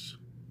call is,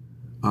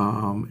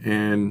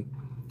 and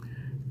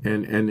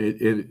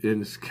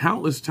it's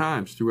countless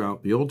times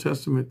throughout the Old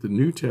Testament, the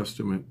New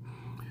Testament,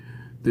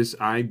 this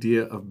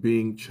idea of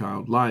being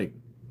childlike.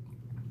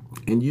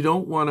 And you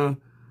don't want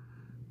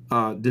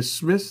to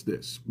dismiss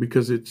this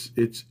because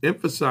it's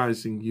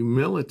emphasizing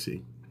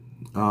humility.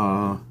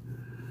 And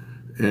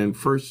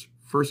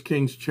First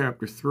Kings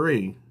chapter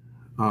 3,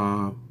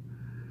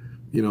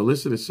 you know,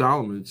 listen to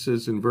Solomon. It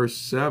says in verse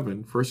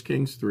 7, 1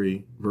 Kings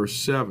 3, verse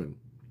 7,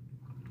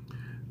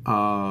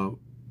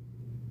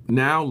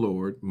 now,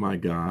 Lord, my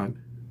God,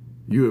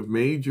 you have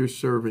made your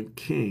servant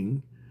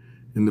king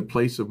in the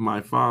place of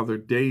my father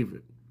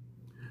David,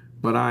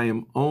 but I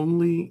am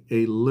only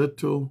a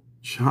little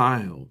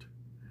child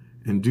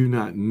and do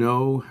not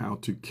know how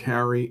to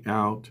carry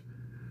out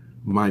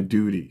my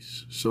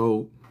duties.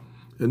 So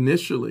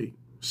initially,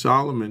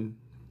 Solomon,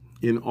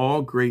 in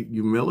all great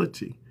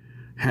humility,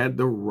 had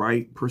the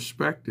right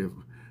perspective,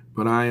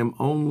 but I am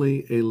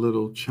only a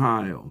little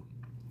child.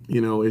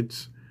 You know,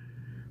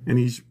 and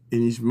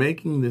he's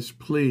making this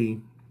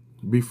plea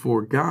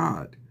before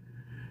God.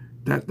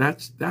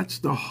 That's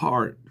the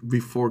heart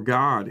before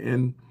God.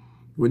 And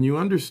when you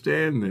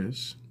understand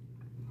this,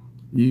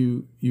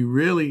 you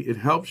really, it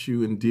helps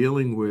you in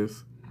dealing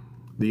with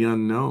the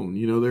unknown.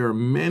 You know, there are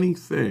many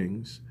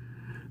things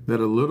that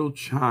a little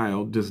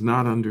child does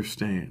not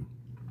understand.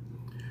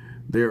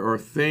 There are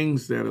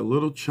things that a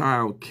little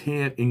child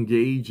can't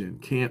engage in,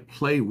 can't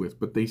play with,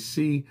 but they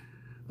see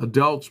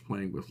adults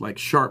playing with, like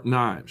sharp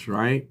knives,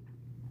 right?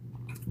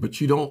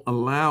 But you don't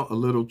allow a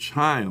little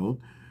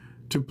child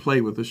to play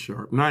with a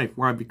sharp knife.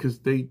 Why? Because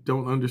they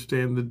don't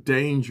understand the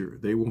danger.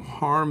 They will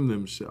harm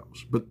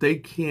themselves, but they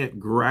can't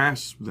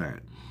grasp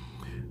that.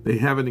 They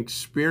haven't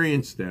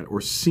experienced that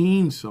or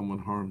seen someone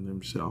harm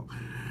themselves.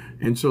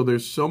 And so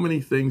there's so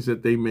many things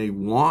that they may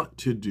want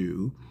to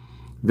do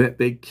that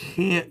they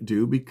can't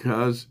do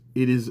because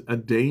it is a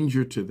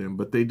danger to them,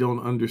 but they don't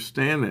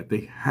understand that.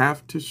 They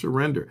have to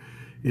surrender.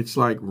 It's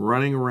like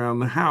running around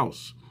the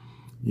house.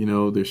 You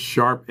know, there's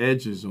sharp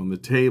edges on the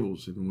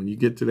tables, and when you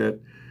get to that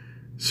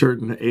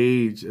certain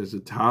age as a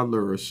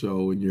toddler or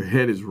so, and your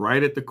head is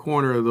right at the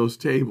corner of those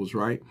tables,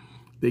 right?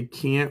 They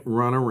can't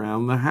run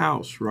around the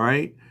house,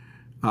 right?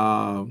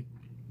 You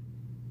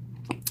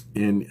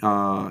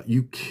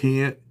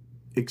can't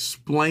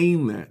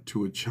explain that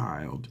to a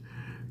child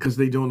because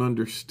they don't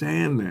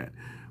understand that.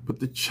 But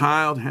the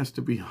child has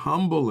to be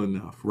humble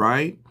enough,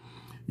 right?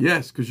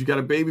 Yes, because you got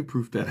to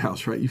baby-proof that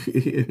house, right?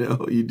 You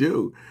know, you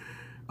do.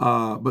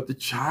 But the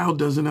child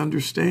doesn't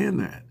understand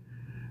that.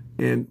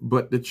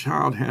 But the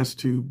child has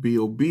to be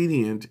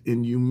obedient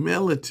in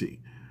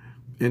humility.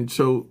 And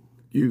so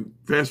you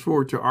fast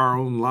forward to our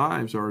own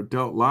lives, our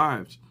adult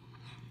lives,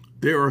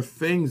 there are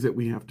things that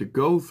we have to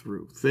go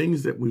through,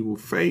 things that we will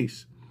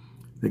face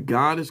that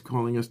God is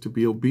calling us to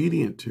be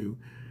obedient to,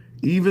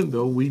 even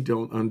though we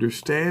don't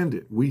understand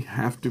it. We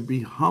have to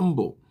be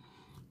humble.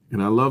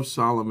 And I love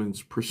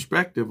Solomon's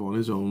perspective on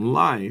his own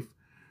life.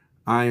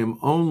 I am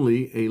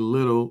only a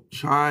little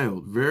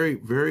child. Very,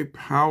 very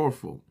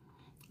powerful.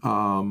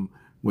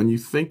 When you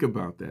think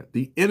about that,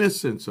 the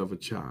innocence of a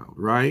child,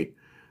 right?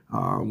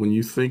 When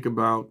you think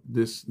about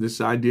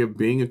this idea of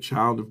being a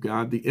child of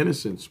God, the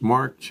innocence.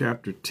 Mark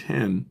chapter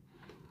 10,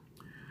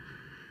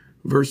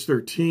 verse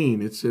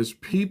 13, it says,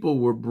 people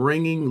were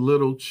bringing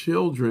little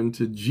children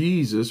to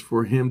Jesus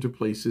for him to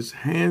place his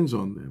hands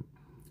on them,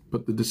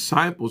 but the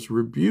disciples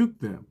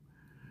rebuked them.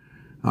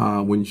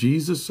 When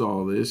Jesus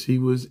saw this, he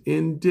was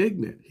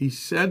indignant. He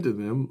said to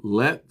them,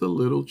 let the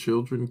little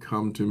children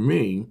come to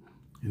me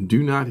and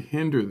do not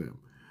hinder them.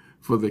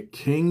 For the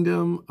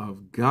kingdom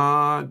of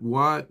God,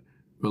 what?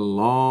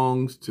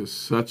 Belongs to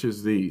such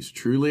as these.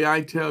 Truly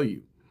I tell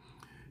you,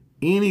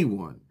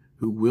 anyone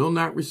who will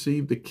not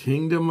receive the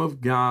kingdom of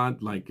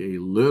God like a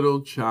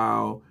little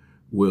child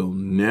will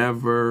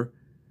never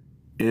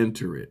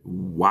enter it.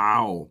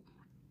 Wow.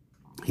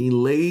 He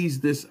lays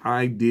this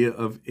idea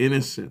of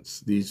innocence,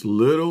 these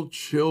little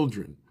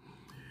children.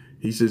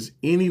 He says,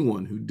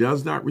 anyone who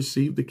does not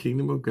receive the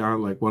kingdom of God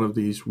like one of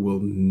these will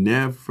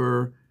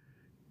never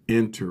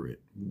enter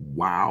it.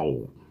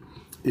 Wow.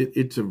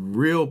 It's a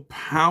real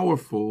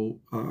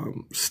powerful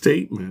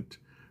statement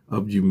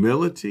of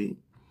humility,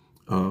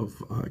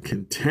 of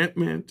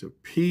contentment,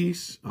 of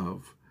peace,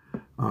 of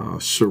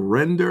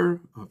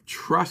surrender, of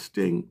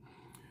trusting.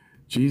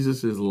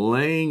 Jesus is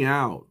laying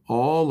out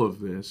all of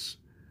this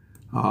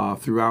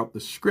throughout the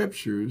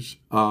scriptures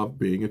of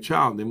being a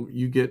child. Then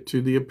you get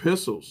to the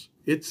epistles.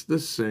 It's the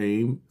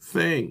same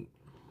thing.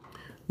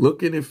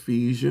 Look at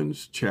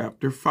Ephesians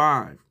chapter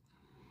 5.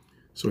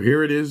 So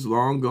here it is,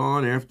 long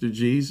gone after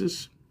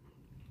Jesus.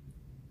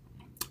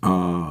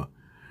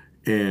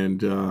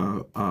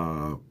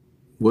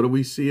 What do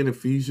we see in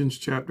Ephesians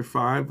chapter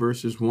 5,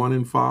 verses 1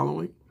 and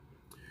following?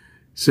 It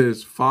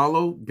says,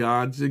 follow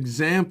God's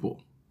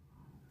example.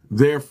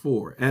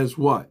 Therefore, as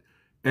what?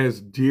 As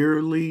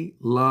dearly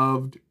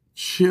loved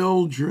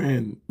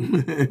children.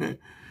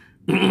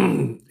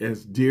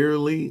 As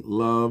dearly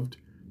loved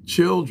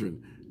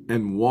children.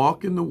 And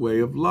walk in the way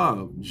of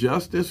love,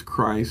 just as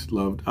Christ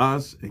loved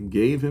us and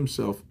gave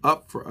himself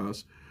up for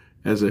us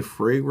as a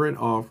fragrant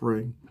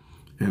offering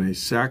and a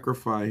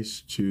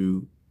sacrifice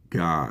to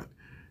God.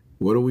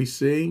 What do we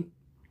see?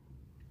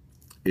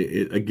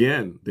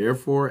 Again,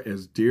 therefore,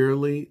 as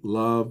dearly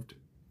loved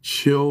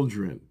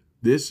children.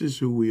 This is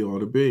who we ought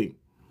to be.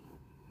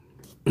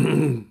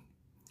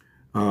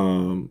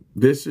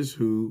 This is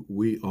who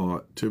we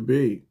ought to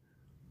be.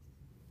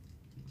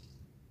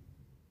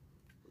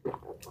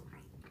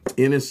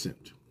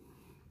 Innocent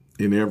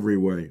in every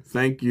way.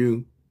 Thank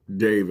you,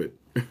 David.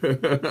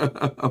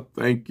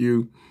 Thank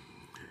you.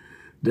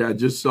 I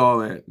just saw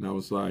that and I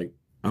was like,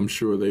 I'm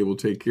sure they will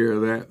take care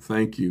of that.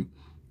 Thank you.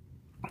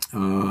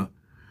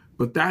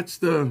 But that's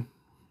the,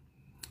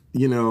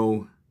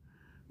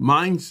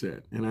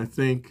 mindset. And I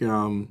think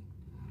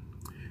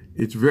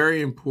it's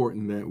very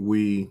important that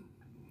we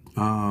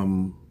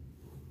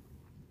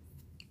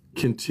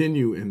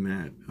continue in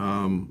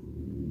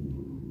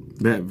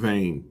that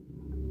vein.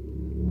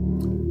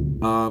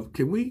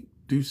 Can we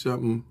do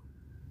something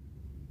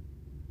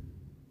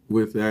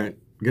with that?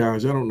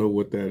 Guys, I don't know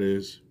what that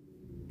is,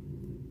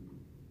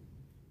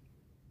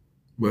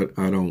 but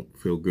I don't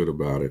feel good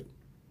about it.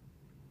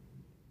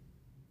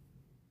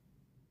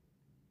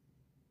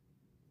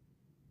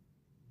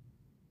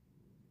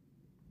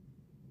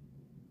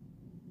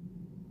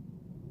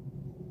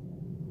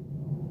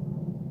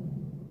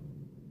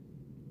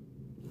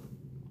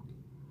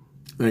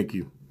 Thank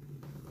you.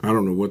 I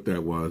don't know what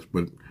that was,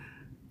 but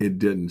it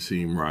didn't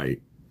seem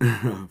right.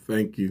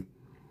 Thank you.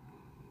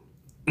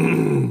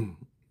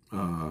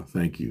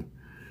 Thank you.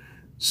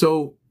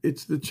 So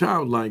it's the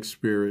childlike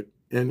spirit.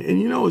 And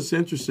it's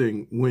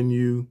interesting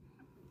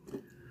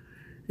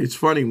it's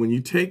funny when you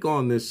take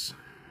on this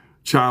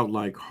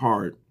childlike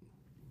heart,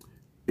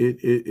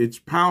 it's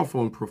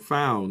powerful and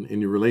profound in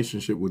your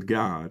relationship with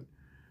God.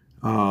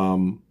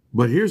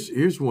 But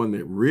here's one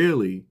that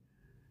really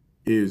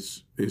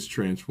is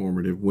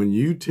transformative. When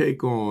you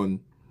take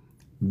on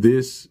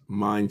this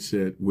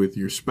mindset with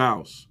your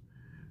spouse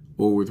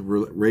or with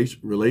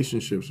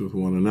relationships with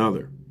one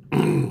another,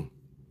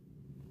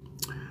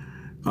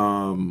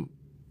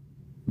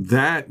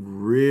 that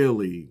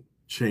really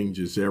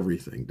changes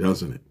everything,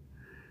 doesn't it?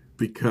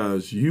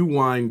 Because you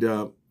wind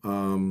up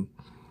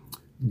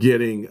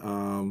getting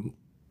a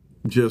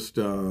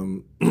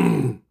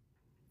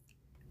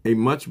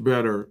much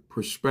better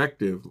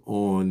perspective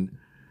on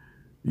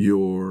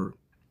your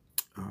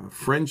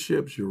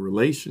friendships, your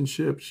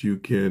relationships. You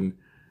can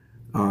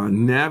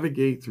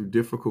navigate through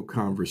difficult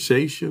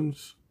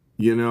conversations.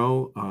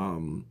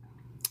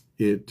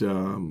 It's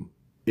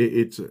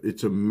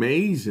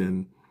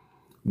amazing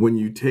when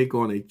you take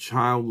on a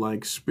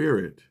childlike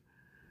spirit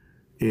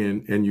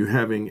and you're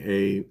having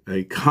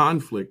a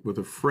conflict with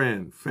a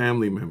friend,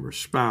 family member,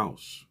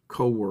 spouse,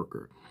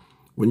 coworker,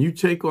 when you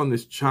take on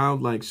this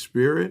childlike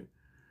spirit,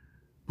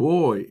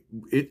 boy,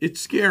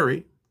 it's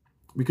scary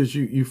because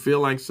you feel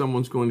like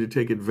someone's going to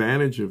take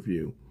advantage of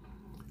you.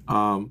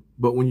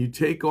 But when you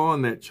take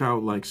on that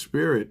childlike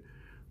spirit,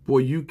 boy,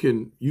 you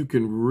can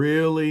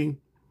really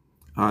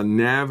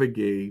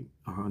navigate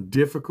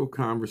difficult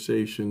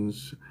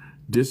conversations,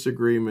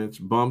 disagreements,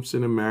 bumps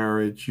in a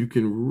marriage. You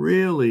can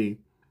really,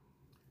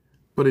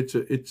 but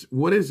it's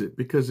what is it?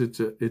 Because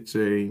it's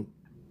a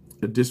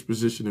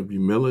disposition of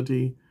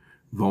humility,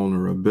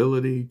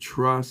 vulnerability,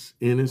 trust,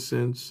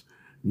 innocence,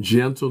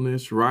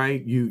 gentleness,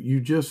 right? You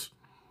just,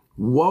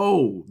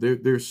 whoa,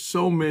 there's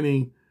so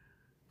many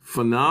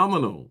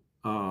phenomenal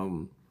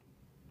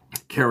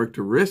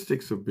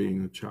characteristics of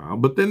being a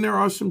child. But then there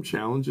are some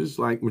challenges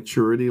like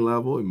maturity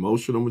level,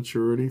 emotional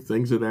maturity,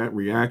 things of that,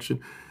 reaction.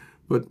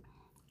 But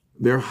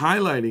they're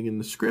highlighting in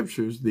the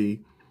scriptures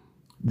the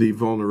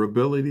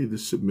vulnerability, the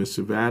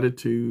submissive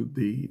attitude,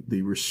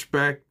 the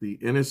respect, the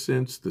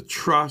innocence, the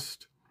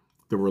trust,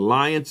 the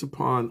reliance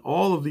upon.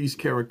 All of these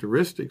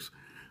characteristics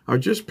are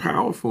just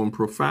powerful and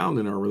profound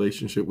in our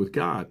relationship with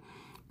God.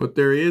 But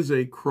there is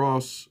a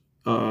crossing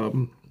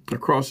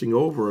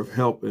over of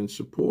help and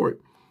support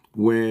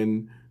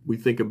when we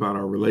think about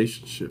our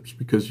relationships,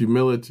 because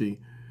humility,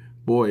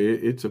 boy,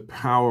 it's a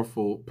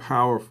powerful,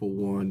 powerful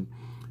one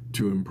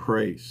to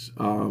embrace.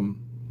 1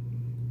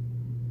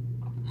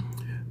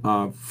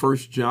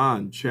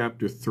 John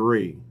chapter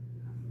 3,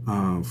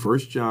 1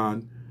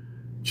 John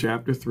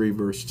chapter 3,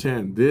 verse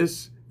 10.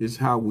 This is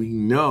how we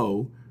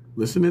know,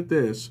 listen to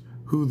this,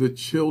 who the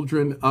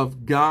children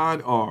of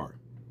God are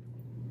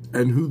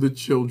and who the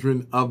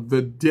children of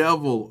the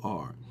devil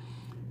are.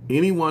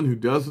 Anyone who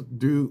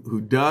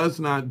does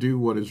not do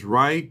what is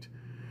right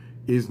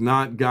is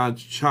not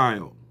God's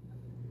child,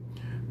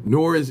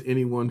 nor is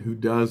anyone who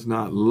does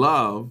not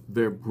love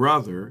their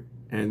brother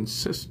and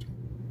sister.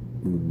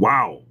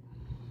 Wow.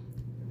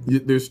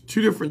 There's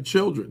two different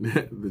children,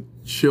 the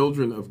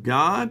children of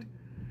God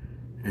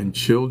and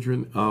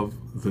children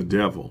of the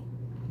devil.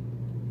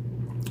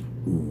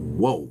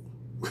 Whoa.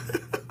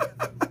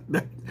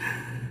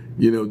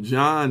 You know,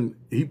 John,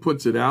 he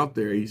puts it out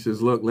there. He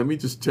says, look, let me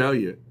just tell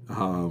you,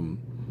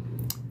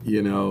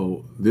 you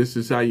know, this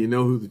is how you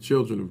know who the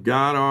children of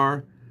God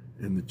are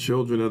and the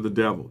children of the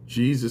devil.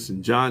 Jesus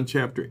in John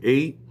chapter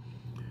 8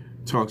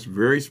 talks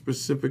very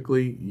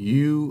specifically,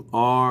 you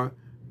are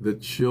the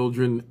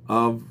children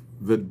of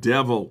the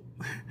devil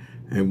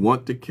and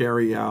want to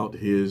carry out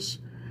his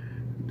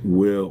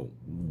will.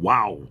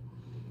 Wow.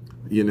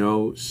 You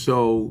know,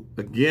 so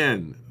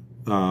again,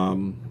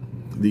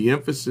 the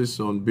emphasis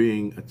on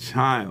being a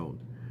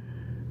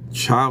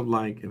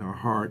childlike in our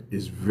heart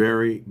is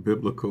very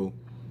biblical.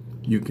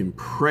 You can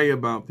pray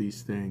about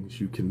these things.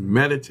 You can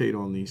meditate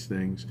on these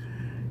things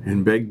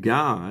and beg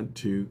God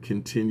to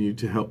continue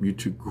to help you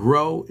to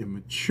grow and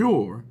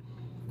mature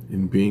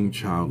in being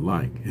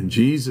childlike. And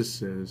Jesus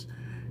says,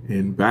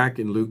 back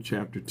in Luke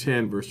chapter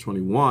 10, verse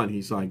 21,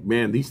 he's like,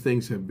 man, these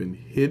things have been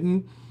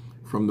hidden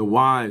from the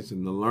wise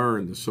and the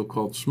learned, the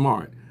so-called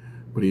smart.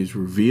 But he's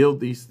revealed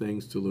these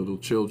things to little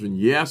children.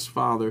 Yes,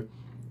 Father,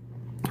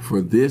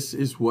 for this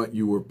is what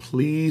you were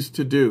pleased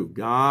to do.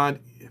 God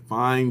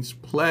finds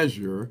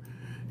pleasure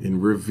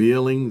in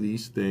revealing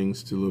these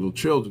things to little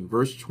children.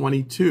 Verse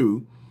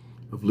 22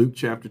 of Luke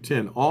chapter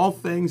 10, all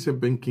things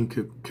have been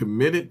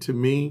committed to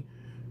me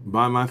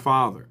by my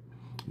Father.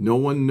 No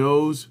one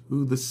knows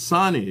who the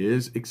Son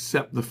is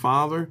except the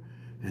Father,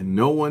 and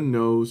no one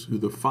knows who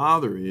the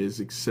Father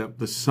is except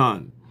the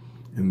Son,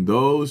 and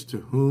those to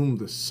whom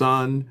the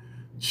Son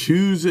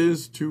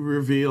chooses to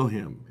reveal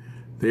him.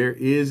 There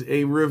is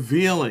a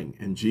revealing,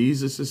 and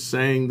Jesus is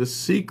saying the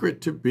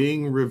secret to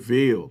being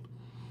revealed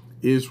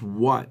is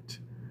what?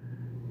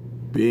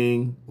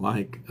 Being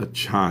like a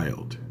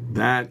child.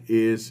 That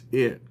is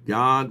it.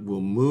 God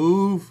will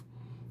move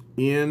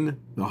in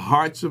the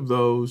hearts of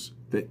those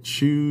that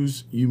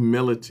choose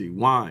humility.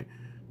 Why?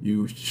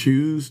 You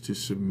choose to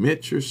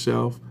submit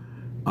yourself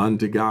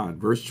unto God.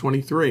 Verse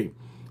 23,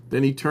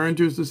 then he turned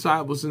to his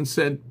disciples and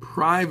said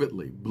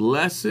privately,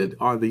 blessed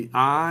are the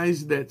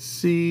eyes that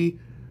see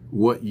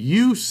what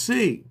you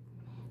see.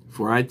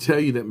 For I tell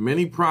you that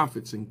many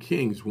prophets and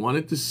kings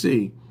wanted to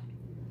see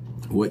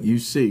what you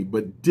see,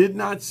 but did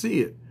not see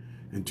it,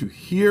 and to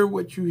hear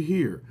what you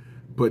hear,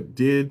 but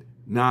did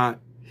not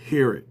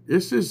hear it.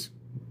 This is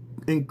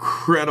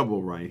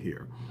incredible right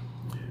here.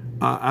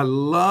 I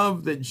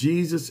love that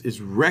Jesus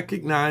is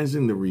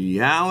recognizing the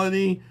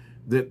reality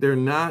that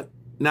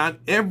not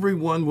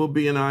everyone will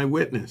be an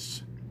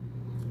eyewitness.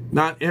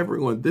 Not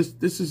everyone.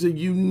 This is a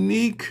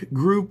unique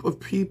group of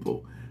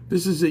people.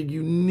 This is a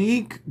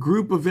unique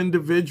group of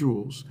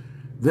individuals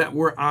that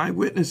were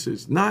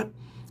eyewitnesses. Not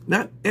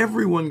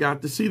everyone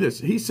got to see this.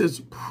 He says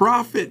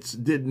prophets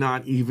did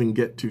not even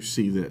get to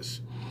see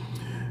this.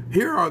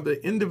 Here are the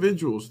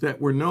individuals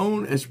that were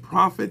known as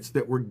prophets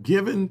that were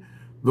given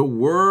the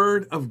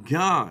word of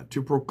God,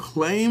 to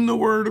proclaim the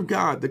word of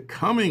God, the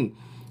coming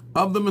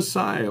of the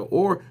Messiah,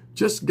 or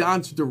just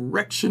God's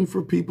direction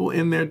for people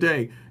in their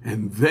day.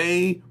 And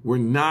they were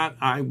not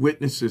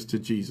eyewitnesses to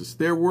Jesus.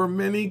 There were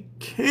many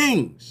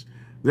kings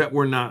that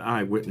were not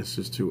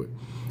eyewitnesses to it.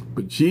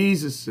 But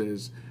Jesus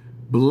says,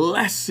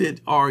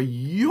 blessed are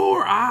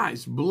your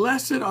eyes.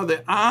 Blessed are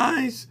the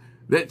eyes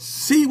that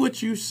see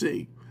what you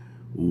see.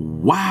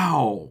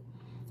 Wow.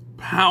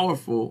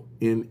 Powerful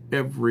in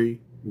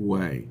every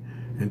way.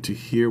 And to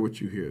hear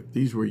what you hear.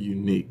 These were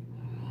unique.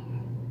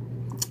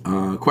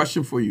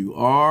 Question for you.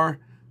 Are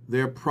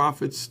there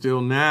prophets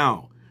still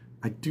now?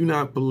 I do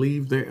not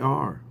believe they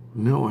are.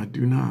 No, I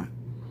do not.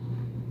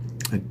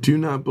 I do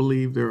not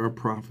believe there are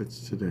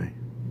prophets today.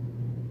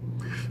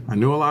 I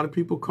know a lot of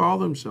people call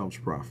themselves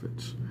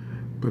prophets,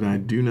 but I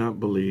do not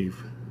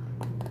believe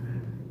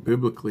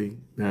biblically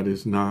that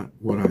is not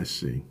what I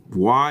see.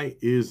 Why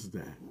is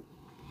that?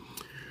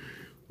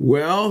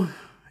 Well,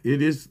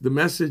 the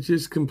message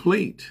is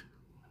complete.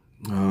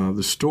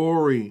 The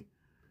story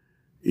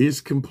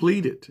is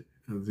completed.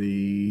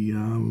 The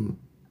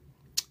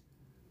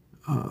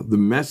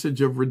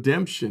message of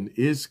redemption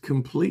is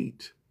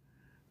complete.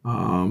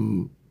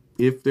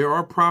 If there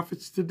are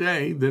prophets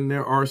today, then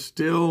there are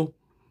still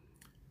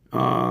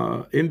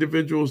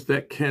individuals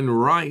that can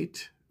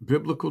write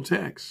biblical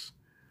texts.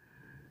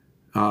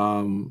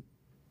 But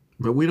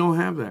we don't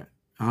have that.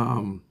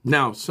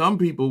 Now, some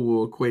people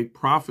will equate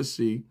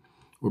prophecy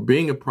or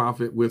being a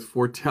prophet with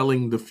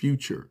foretelling the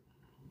future.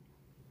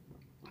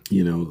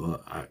 I'm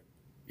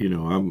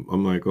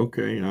like,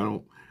 okay,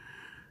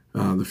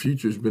 the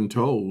future's been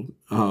told.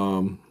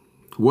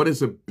 What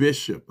is a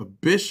bishop? A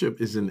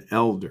bishop is an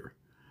elder.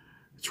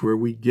 It's where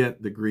we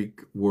get the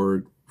Greek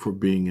word for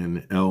being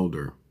an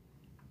elder.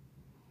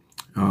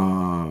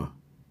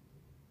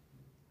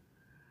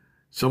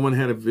 Someone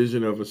had a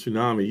vision of a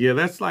tsunami. Yeah,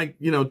 that's like,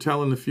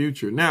 telling the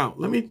future. Now,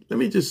 let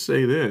me just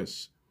say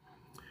this.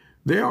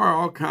 There are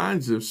all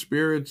kinds of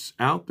spirits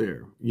out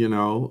there,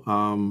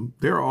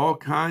 there are all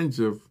kinds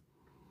of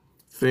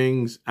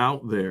things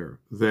out there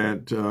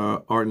that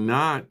are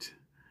not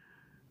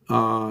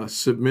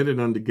submitted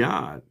unto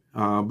God,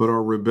 but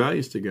are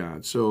rebellious to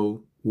God.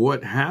 So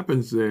what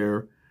happens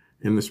there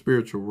in the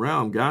spiritual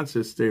realm, God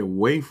says stay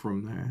away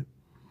from that.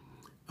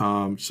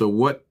 So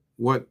what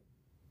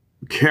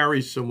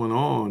carries someone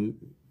on,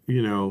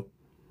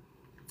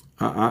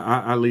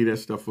 I leave that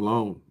stuff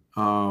alone.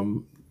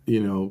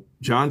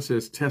 John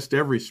says test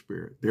every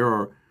spirit. There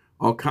are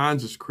all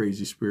kinds of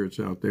crazy spirits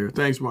out there.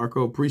 Thanks,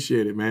 Marco.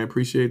 Appreciate it, man.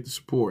 Appreciate the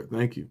support.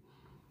 Thank you.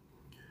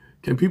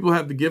 Can people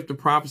have the gift of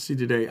prophecy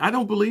today? I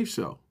don't believe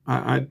so.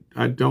 I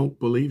don't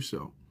believe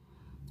so.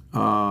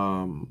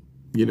 When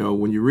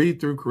you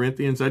read through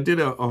Corinthians, I did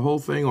a whole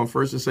thing on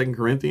 1st and 2nd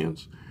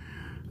Corinthians.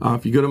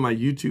 If you go to my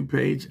YouTube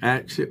page,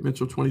 at Chip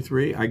Mitchell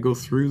 23, I go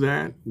through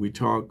that. We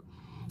talk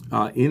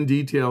in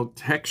detail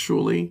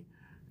textually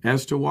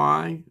as to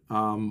why.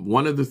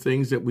 One of the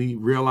things that we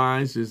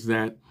realize is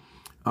that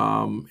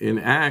in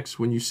Acts,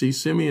 when you see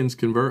Simon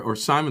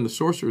the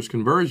sorcerer's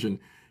conversion,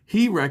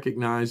 he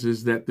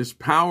recognizes that this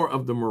power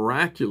of the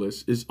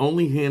miraculous is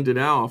only handed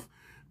out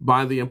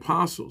by the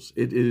apostles.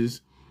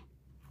 And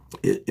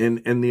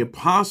the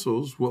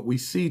apostles, what we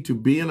see to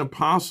be an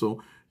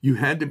apostle, you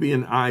had to be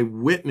an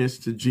eyewitness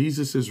to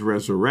Jesus's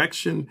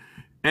resurrection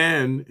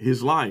and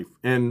his life.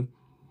 And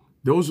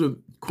those are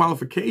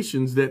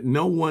qualifications that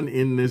no one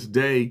in this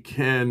day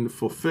can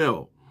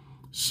fulfill.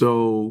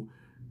 So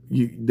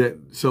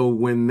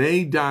when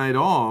they died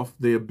off,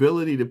 the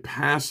ability to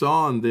pass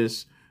on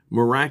this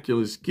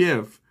miraculous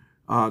gift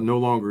no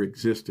longer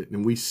existed.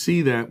 And we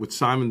see that with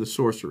Simon the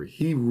sorcerer.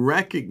 He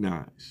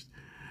recognized,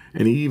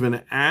 and he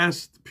even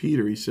asked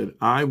Peter, he said,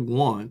 I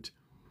want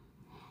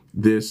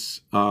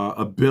this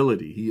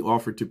ability. He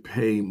offered to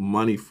pay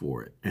money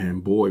for it.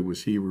 And boy,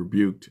 was he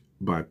rebuked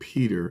by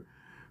Peter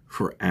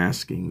for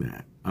asking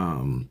that.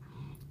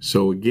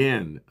 So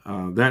again,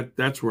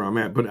 that's where I'm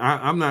at. But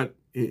I'm not,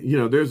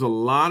 there's a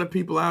lot of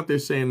people out there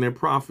saying they're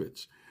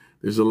prophets.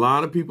 There's a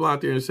lot of people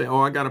out there that say,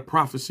 oh, I got a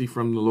prophecy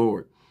from the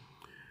Lord.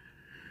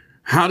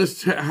 How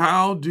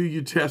do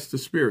you test the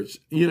spirits?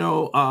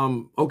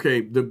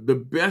 Okay,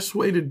 the best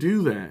way to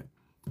do that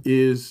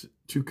is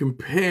to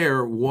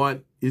compare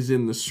what is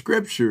in the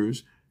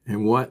scriptures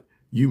and what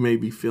you may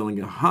be feeling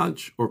a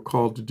hunch or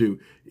called to do.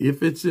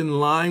 If it's in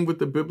line with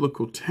the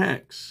biblical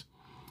text,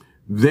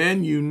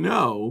 then you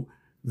know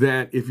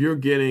that if you're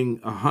getting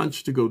a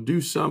hunch to go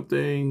do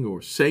something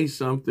or say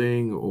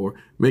something or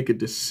make a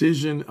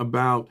decision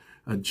about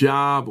a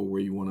job or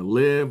where you want to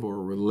live or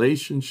a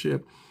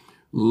relationship,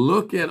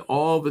 look at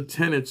all the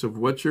tenets of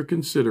what you're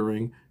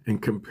considering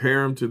and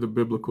compare them to the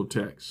biblical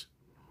text.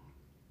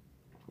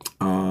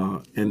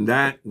 And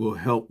that will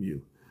help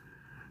you.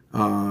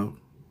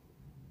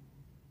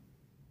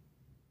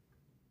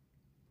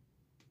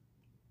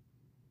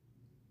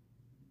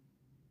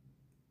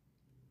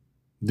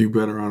 Do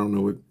better. I don't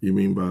know what you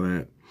mean by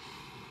that.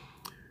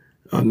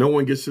 No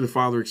one gets to the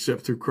Father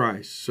except through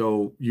Christ.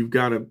 So you've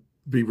got to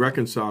be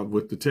reconciled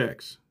with the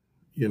text,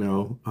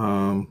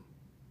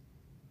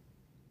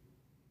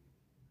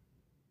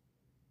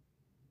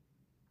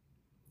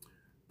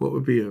 What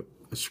would be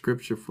a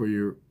scripture for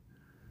your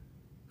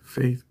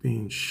faith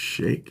being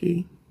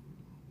shaky.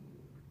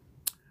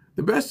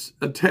 The best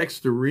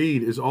text to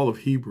read is all of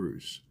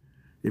Hebrews.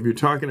 If you're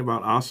talking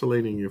about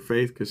oscillating your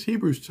faith, because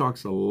Hebrews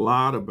talks a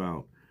lot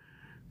about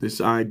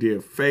this idea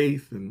of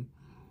faith and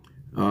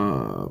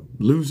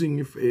losing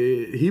your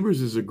faith.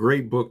 Hebrews is a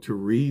great book to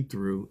read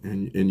through,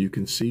 and you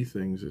can see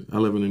things. I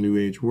live in a new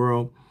age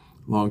world.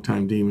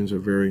 Longtime demons are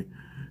very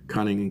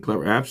cunning and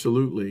clever.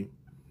 Absolutely.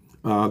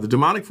 The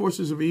demonic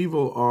forces of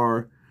evil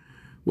are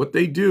what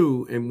they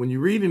do. And when you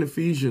read in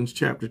Ephesians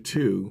chapter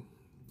 2,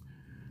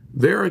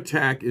 their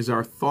attack is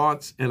our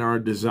thoughts and our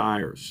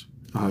desires.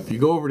 If you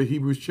go over to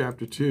Hebrews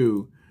chapter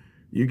 2,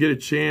 you get a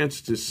chance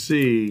to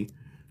see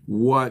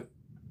what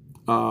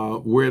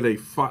where the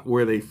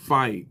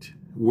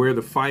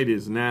fight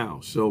is now.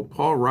 So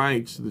Paul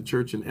writes to the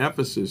church in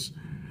Ephesus,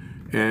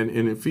 and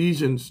in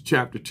Ephesians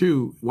chapter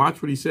 2, watch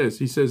what he says.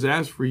 He says,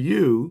 as for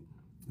you,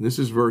 and this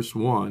is verse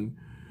 1,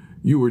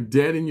 you were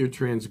dead in your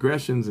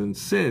transgressions and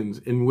sins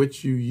in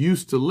which you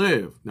used to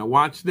live. Now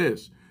watch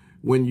this.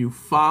 When you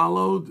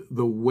followed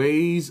the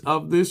ways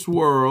of this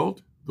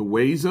world, and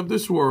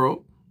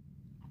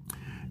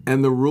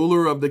the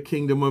ruler of the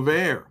kingdom of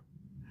air.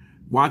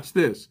 Watch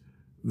this.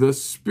 The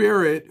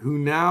spirit who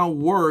now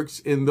works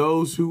in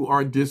those who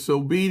are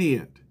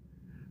disobedient.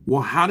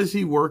 Well, how does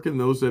he work in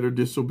those that are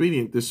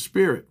disobedient? The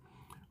spirit.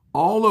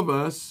 All of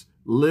us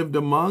lived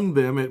among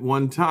them at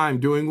one time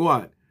doing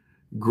what?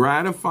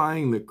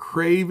 Gratifying the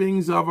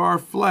cravings of our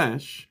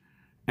flesh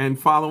and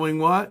following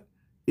what?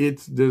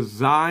 Its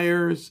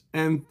desires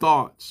and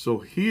thoughts. So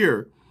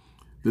here,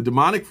 the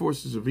demonic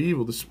forces of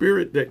evil, the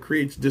spirit that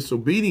creates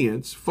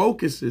disobedience,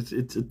 focuses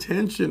its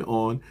attention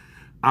on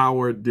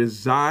our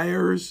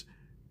desires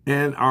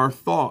and our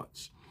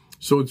thoughts.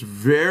 So it's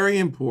very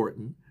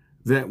important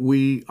that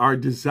our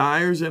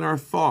desires and our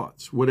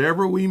thoughts,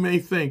 whatever we may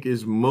think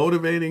is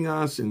motivating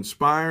us,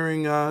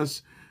 inspiring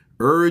us,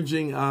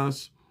 urging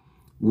us,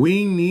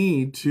 we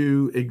need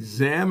to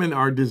examine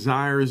our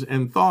desires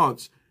and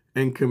thoughts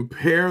and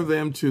compare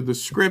them to the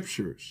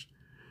scriptures.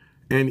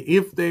 And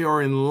if they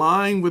are in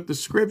line with the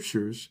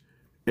scriptures,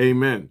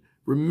 amen.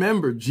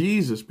 Remember,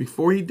 Jesus,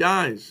 before he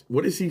dies,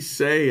 what does he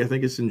say? I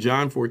think it's in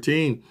John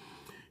 14.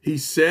 He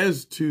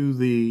says to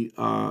the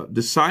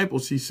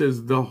disciples, he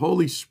says, the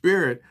Holy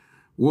Spirit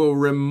will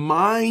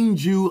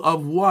remind you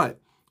of what?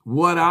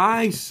 What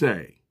I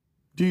say.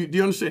 Do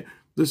you understand?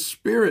 The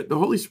Spirit, the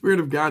Holy Spirit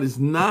of God is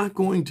not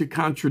going to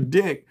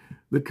contradict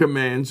the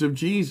commands of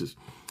Jesus.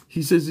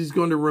 He says he's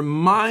going to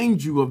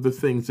remind you of the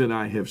things that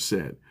I have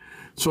said.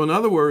 So in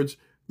other words,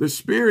 the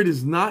Spirit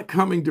is not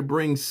coming to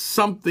bring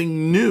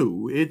something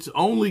new. It's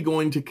only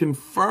going to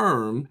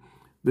confirm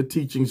the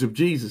teachings of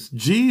Jesus.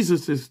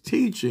 Jesus's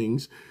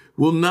teachings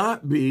will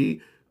not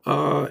be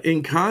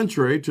in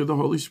contrary to the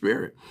Holy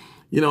Spirit.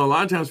 You know, a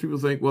lot of times people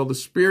think, well, the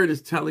Spirit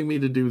is telling me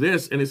to do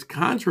this, and it's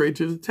contrary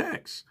to the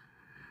text.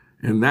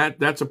 And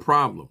that's a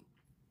problem.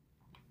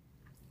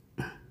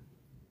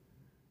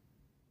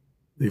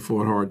 They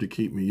fought hard to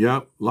keep me.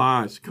 Yep,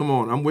 lies. Come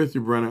on, I'm with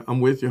you, Brenna. I'm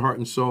with you, heart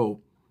and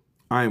soul.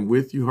 I am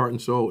with you, heart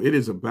and soul. It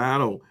is a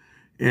battle,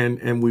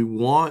 and we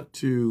want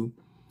to,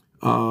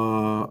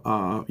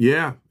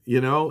 yeah, you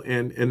know,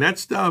 and that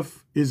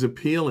stuff is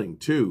appealing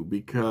too,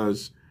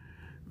 because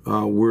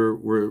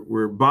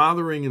we're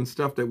bothering in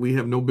stuff that we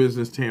have no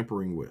business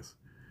tampering with,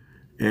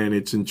 and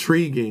it's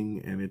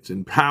intriguing and it's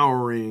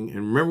empowering. And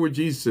remember what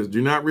Jesus says: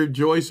 do not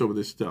rejoice over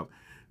this stuff,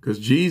 because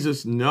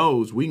Jesus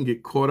knows we can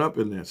get caught up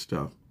in that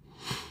stuff.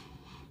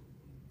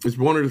 Who's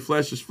born of the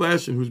flesh is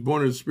flesh, and who's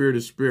born of the spirit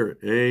is spirit.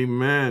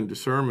 Amen.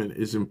 Discernment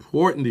is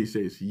important these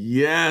days.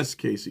 Yes,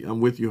 Casey,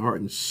 I'm with you,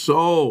 heart and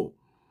soul.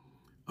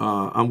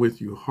 I'm with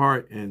you,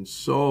 heart and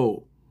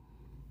soul.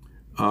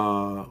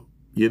 You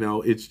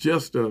know, it's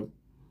just you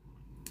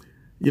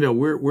know,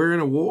 we're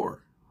in a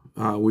war.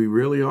 We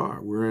really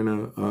are. We're in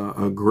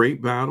a great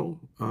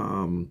battle.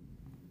 And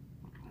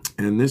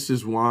this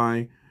is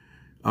why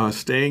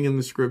staying in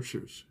the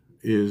scriptures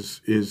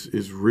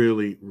is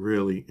really,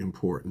 really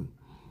important.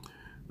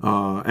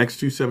 Acts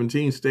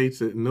 2:17 states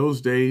that in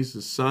those days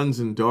the sons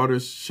and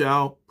daughters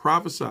shall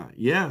prophesy.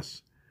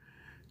 Yes.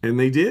 And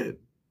they did.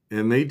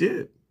 And they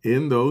did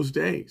in those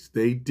days.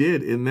 They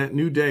did in that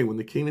new day when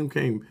the kingdom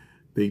came.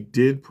 They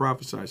did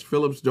prophesy.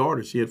 Philip's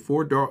daughters, she had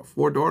four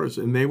daughters,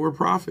 and they were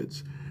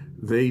prophets.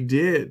 They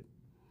did.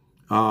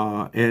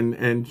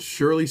 And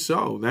surely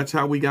so. That's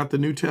how we got the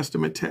New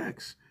Testament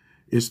text,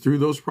 is through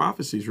those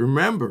prophecies.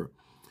 Remember,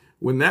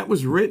 when that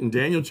was written,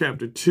 Daniel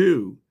chapter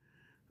 2,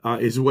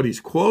 is what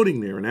he's quoting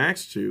there in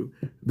Acts 2.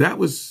 That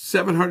was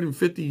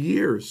 750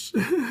 years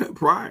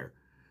prior.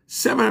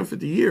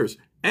 750 years.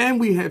 And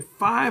we had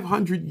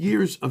 500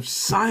 years of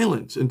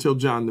silence until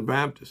John the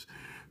Baptist.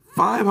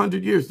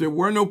 500 years. There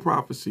were no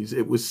prophecies.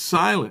 It was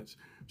silence.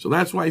 So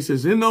that's why he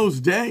says, in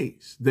those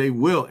days, they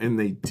will, and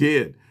they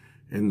did.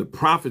 And the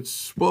prophets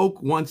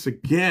spoke once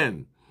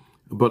again,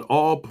 but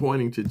all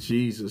pointing to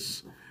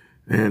Jesus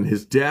and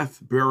his death,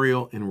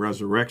 burial, and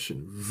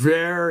resurrection.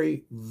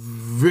 Very,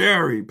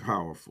 very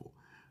powerful.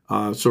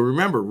 So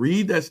remember,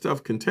 read that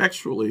stuff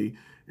contextually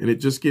And it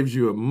just gives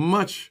you a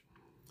much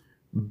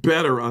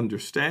better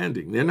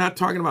understanding. They're not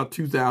talking about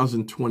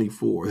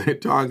 2024. They're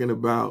talking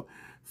about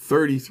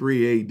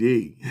 33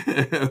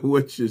 AD,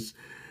 which is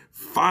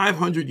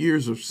 500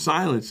 years of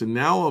silence. And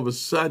now all of a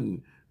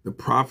sudden, the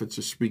prophets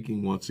are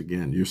speaking once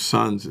again. Your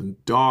sons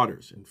and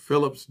daughters. And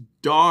Philip's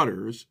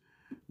daughters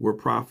were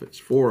prophets,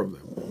 4 of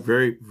them.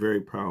 Very, very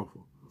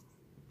powerful.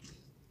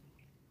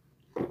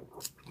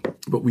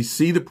 But we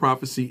see the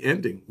prophecy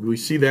ending. We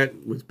see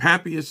that with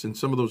Papias and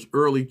some of those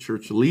early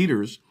church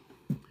leaders.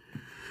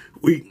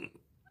 We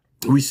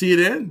see it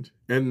end.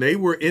 And they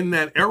were in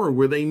that era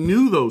where they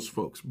knew those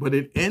folks, but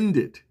it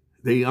ended.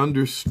 They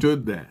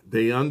understood that.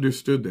 They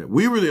understood that.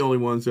 We were the only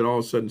ones that all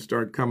of a sudden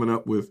started coming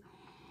up with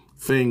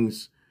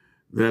things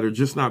that are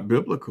just not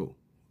biblical,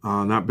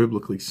 not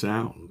biblically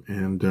sound,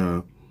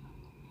 and,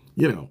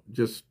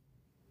 just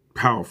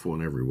powerful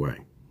in every way.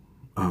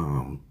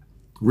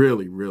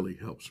 Really, really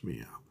helps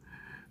me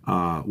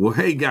out. Well,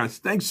 hey, guys,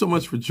 thanks so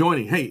much for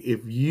joining. Hey,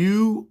 if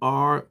you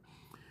are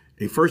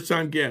a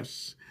first-time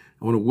guest,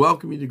 I want to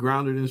welcome you to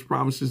Grounded in His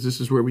Promises. This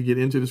is where we get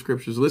into the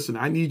scriptures. Listen,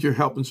 I need your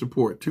help and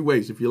support 2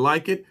 ways. If you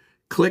like it,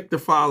 click the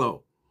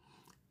follow.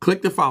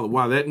 Click the follow.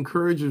 Wow, that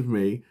encourages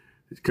me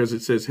because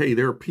it says, hey,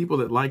 there are people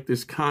that like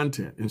this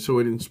content. And so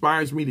it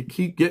inspires me to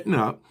keep getting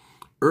up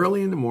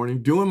early in the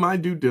morning, doing my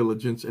due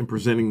diligence and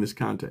presenting this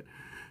content.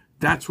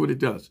 That's what it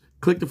does.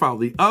 Click the follow.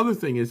 The other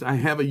thing is I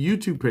have a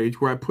YouTube page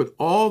where I put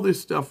all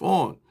this stuff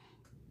on.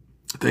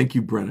 Thank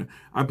you, Brenna.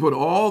 I put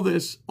all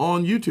this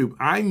on YouTube.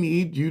 I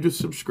need you to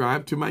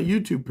subscribe to my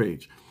YouTube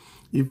page.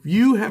 If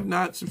you have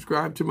not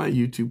subscribed to my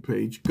YouTube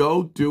page,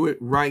 go do it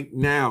right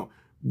now.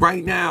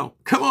 Right now.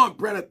 Come on,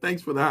 Brenna.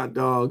 Thanks for the hot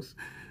dogs.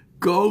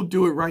 Go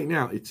do it right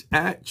now. It's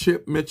at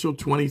Chip Mitchell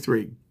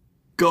 23.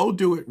 Go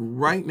do it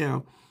right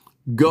now.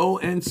 Go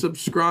and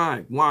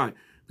subscribe. Why?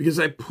 Because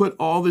I put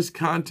all this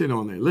content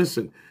on there.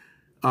 Listen,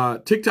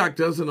 TikTok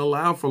doesn't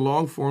allow for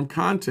long-form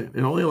content.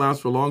 It only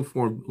allows for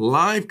long-form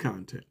live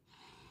content.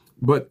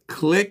 But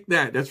click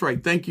that. That's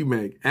right. Thank you,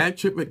 Meg. At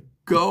Chip Mitchell.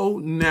 Go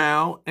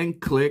now and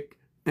click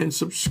and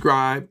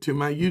subscribe to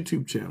my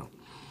YouTube channel.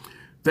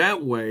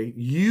 That way,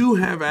 you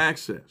have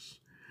access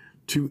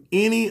to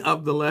any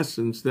of the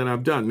lessons that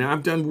I've done. Now,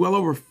 I've done well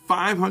over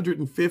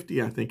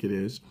 550, I think it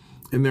is,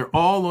 and they're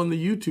all on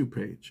the YouTube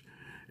page.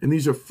 And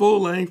these are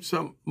full length.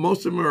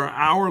 Most of them are an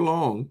hour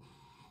long.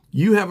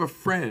 You have a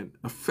friend,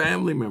 a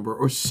family member,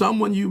 or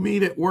someone you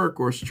meet at work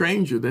or a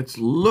stranger that's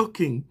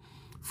looking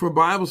for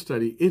Bible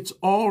study. It's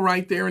all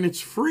right there and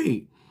it's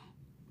free.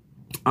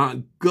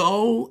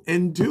 Go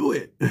and do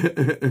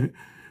it.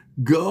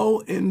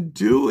 Go and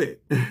do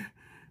it.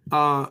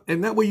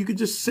 And that way you could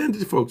just send it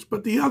to folks.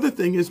 But the other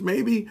thing is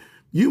maybe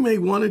you may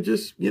want to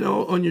just,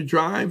 on your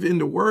drive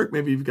into work,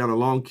 maybe you've got a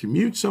long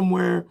commute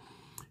somewhere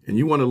and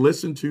you want to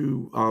listen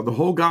to the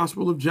whole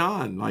Gospel of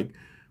John. Like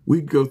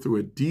we'd go through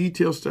a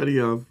detailed study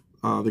of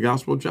the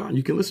Gospel of John.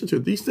 You can listen to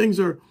it. These things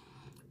are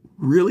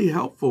really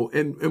helpful.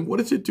 And what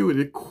does it do? It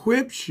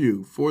equips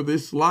you for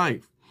this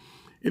life.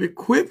 It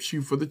equips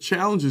you for the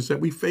challenges that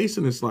we face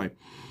in this life.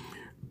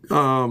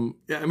 I'm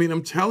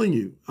telling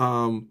you,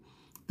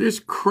 there's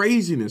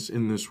craziness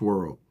in this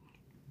world.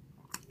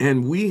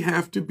 And we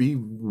have to be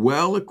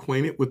well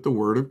acquainted with the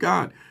Word of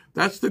God.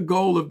 That's the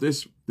goal of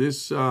this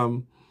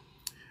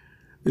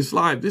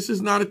live. This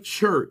is not a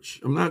church.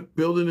 I'm not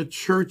building a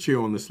church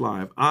here on this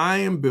live. I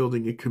am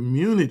building a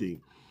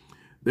community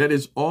that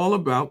is all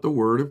about the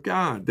Word of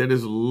God, that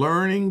is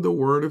learning the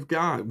Word of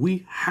God.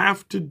 We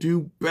have to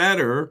do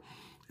better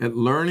at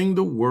learning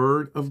the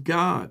Word of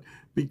God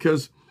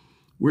because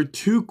we're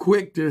too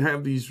quick to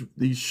have these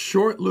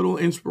short little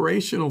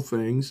inspirational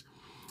things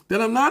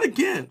that I'm not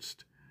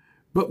against,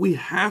 but we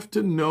have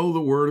to know the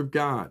Word of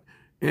God.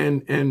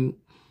 And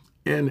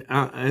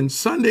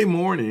Sunday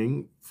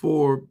morning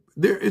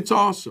it's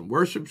awesome.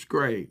 Worship's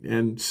great,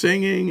 and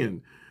singing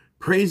and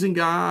praising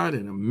God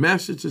and a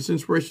message that's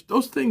inspiration.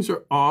 Those things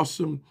are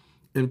awesome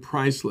and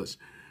priceless.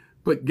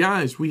 But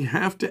guys, we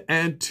have to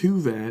add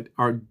to that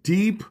our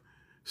deep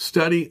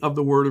study of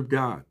the Word of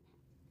God.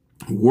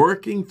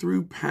 Working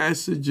through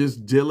passages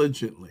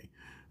diligently.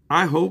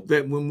 I hope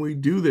that when we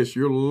do this,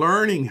 you're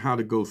learning how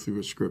to go through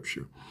a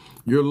scripture.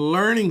 You're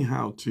learning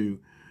how to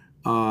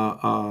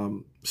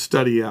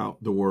study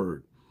out the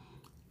Word.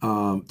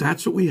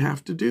 That's what we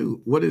have to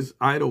do. What is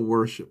idol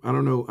worship? I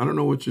don't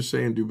know what you're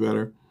saying. Do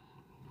better.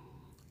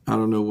 I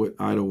don't know what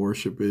idol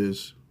worship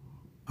is,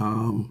 or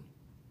I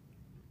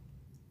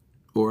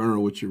don't know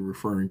what you're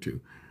referring to.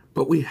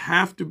 But we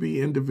have to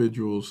be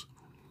individuals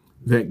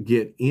that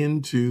get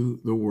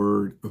into the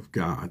Word of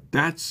God.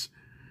 That's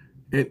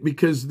it,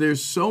 because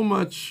there's so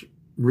much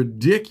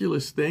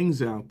ridiculous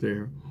things out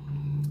there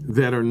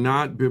that are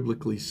not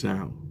biblically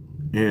sound.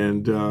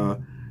 And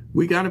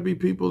we got to be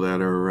people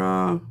that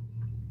are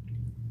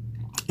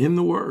in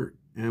the Word.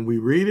 And we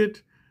read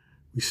it,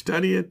 we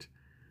study it,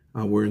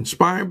 we're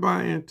inspired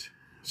by it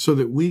so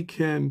that we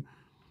can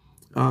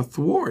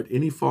thwart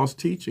any false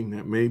teaching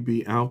that may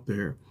be out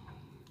there.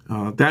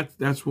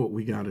 That's what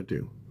we got to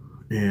do.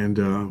 And,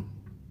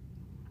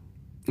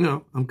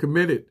 I'm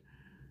committed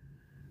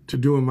to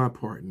doing my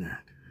part in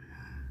that.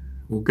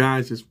 Well,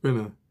 guys, it's been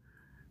a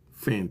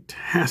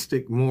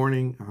fantastic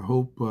morning. I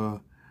hope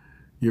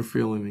you're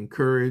feeling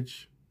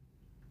encouraged.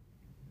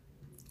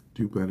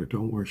 Do better.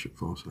 Don't worship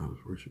false idols.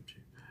 Worship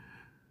Jesus.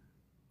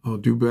 Oh,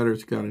 do better.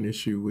 It's got an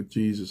issue with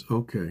Jesus.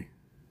 Okay.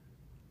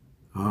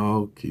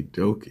 Okie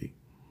dokie.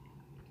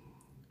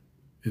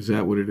 Is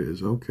that what it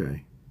is?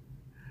 Okay.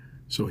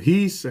 So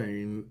he's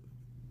saying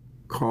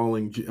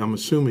I'm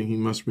assuming he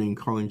must mean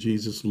calling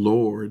Jesus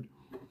Lord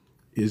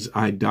is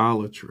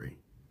idolatry.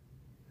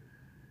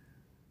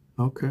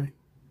 Okay.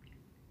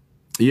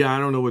 Yeah, I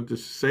don't know what to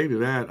say to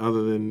that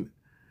other than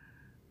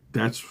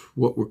that's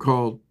what we're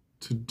called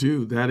to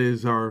do. That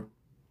is our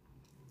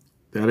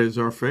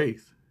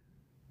faith.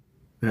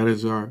 That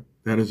is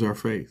our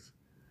faith.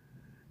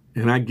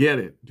 And I get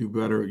it. Do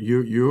better.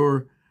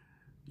 Your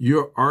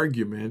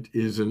argument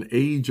is an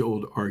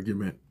age-old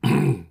argument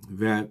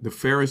that the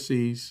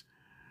Pharisees,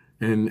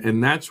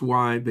 and that's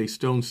why they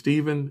stoned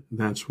Stephen.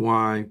 That's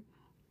why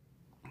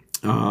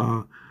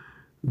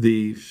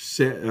the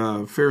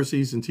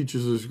Pharisees and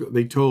teachers,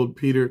 they told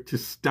Peter to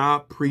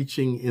stop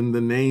preaching in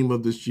the name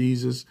of this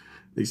Jesus.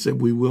 They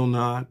said, we will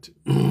not.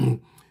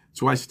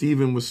 That's why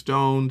Stephen was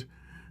stoned.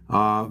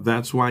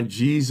 That's why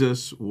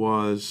Jesus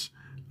was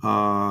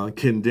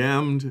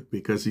condemned,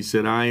 because he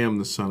said, I am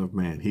the Son of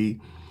Man.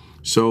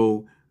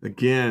 So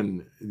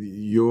again,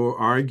 your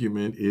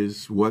argument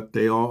is what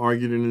they all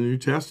argued in the New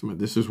Testament.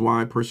 This is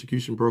why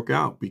persecution broke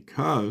out,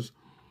 because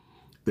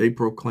they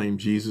proclaimed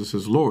Jesus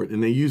as Lord.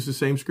 And they use the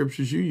same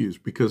scriptures you use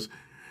because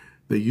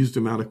they used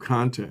them out of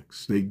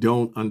context. They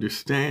don't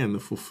understand the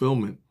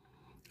fulfillment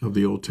of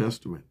the Old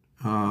Testament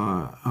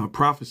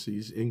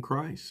prophecies in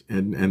Christ.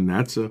 And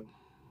that's John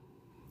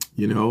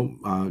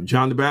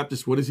the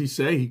Baptist, what does he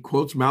say? He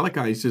quotes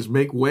Malachi. He says,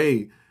 make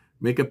way,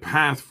 make a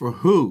path for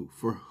who?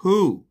 For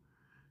who?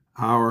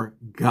 Our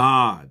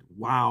God.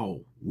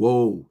 Wow.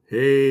 Whoa.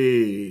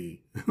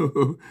 Hey.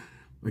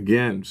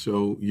 Again,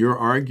 so your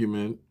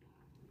argument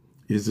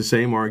is the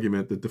same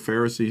argument that the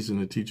Pharisees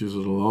and the teachers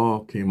of the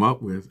law came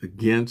up with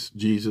against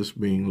Jesus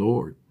being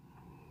Lord.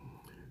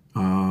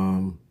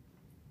 So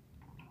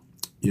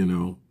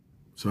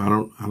I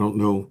don't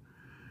know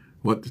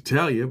what to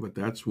tell you, but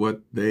that's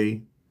what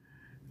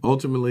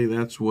ultimately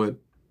that's what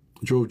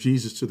drove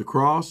Jesus to the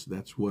cross.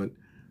 That's what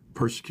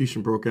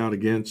persecution broke out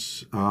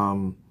against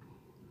the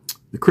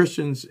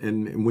Christians.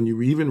 And when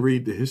you even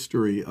read the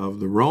history of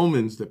the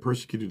Romans that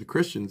persecuted the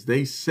Christians,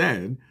 they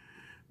said,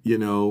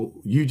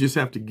 you just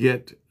have to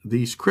get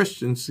these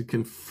Christians to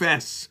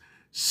confess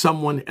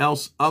someone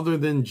else other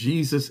than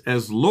Jesus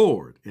as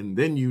Lord. And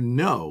then you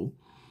know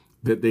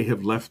that they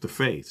have left the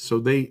faith. So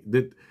the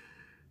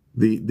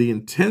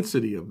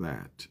intensity of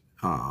that,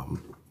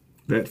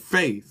 that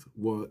faith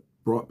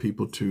brought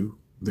people to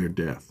their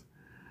death.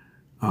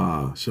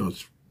 So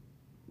it's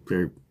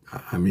very, I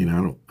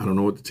don't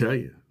know what to tell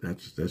you.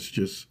 That's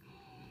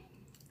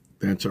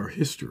our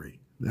history.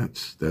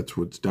 That's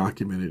what's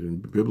documented in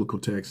biblical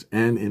texts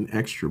and in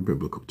extra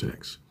biblical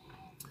texts.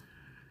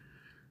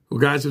 Well,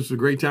 guys, this was a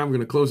great time. We're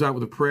going to close out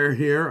with a prayer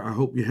here. I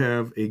hope you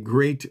have a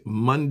great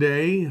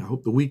Monday. I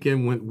hope the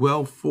weekend went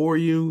well for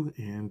you.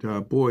 And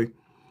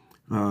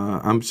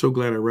I'm so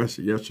glad I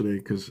rested yesterday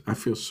because I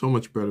feel so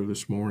much better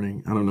this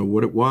morning. I don't know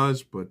what it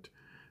was, but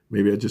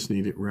maybe I just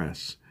needed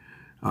rest.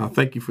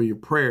 Thank you for your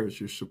prayers,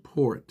 your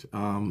support.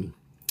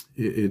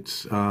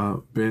 It's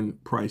been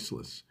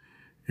priceless.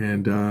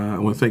 And I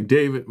want to thank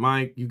David,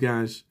 Mike, you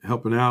guys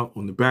helping out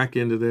on the back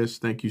end of this.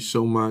 Thank you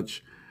so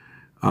much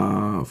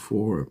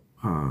for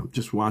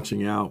just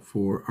watching out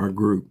for our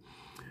group.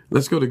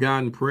 Let's go to God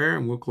in prayer,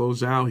 and we'll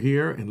close out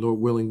here. And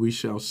Lord willing, we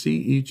shall see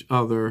each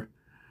other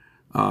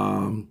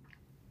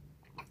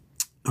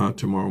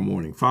tomorrow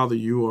morning. Father,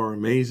 you are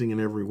amazing in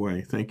every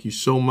way. Thank you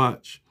so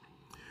much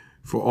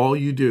for all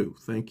you do.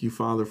 Thank you,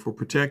 Father, for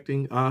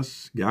protecting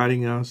us,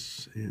 guiding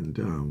us,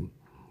 and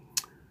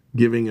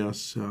giving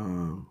us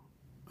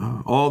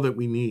all that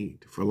we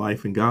need for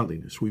life and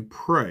godliness. We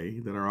pray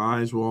that our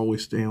eyes will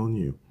always stay on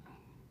you.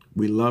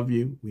 We love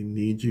you. We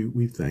need you.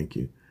 We thank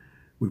you.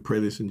 We pray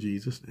this in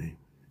Jesus' name.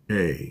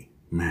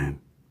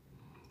 Amen.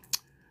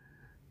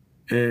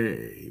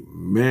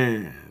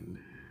 Amen.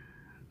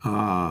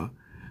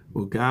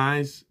 Well,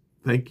 guys,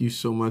 thank you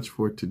so much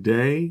for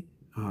today.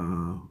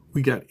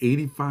 We got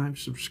 85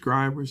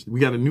 subscribers. We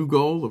got a new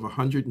goal of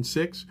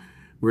 106.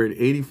 We're at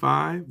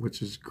 85,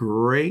 which is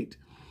great.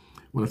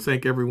 I want to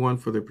thank everyone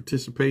for their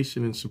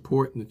participation and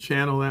support in the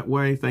channel that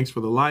way. Thanks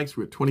for the likes.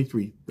 We're at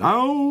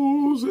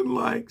 23,000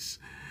 likes,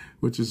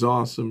 which is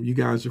awesome. You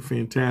guys are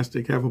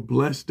fantastic. Have a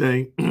blessed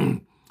day.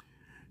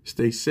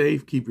 Stay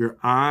safe. Keep your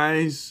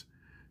eyes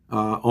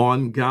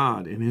on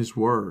God and his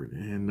word.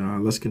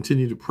 And let's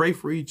continue to pray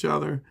for each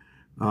other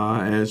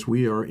as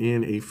we are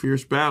in a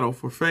fierce battle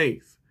for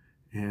faith.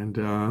 And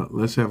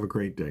let's have a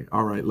great day.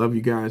 All right. Love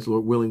you guys.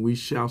 Lord willing, we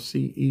shall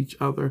see each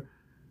other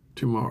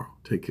tomorrow.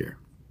 Take care.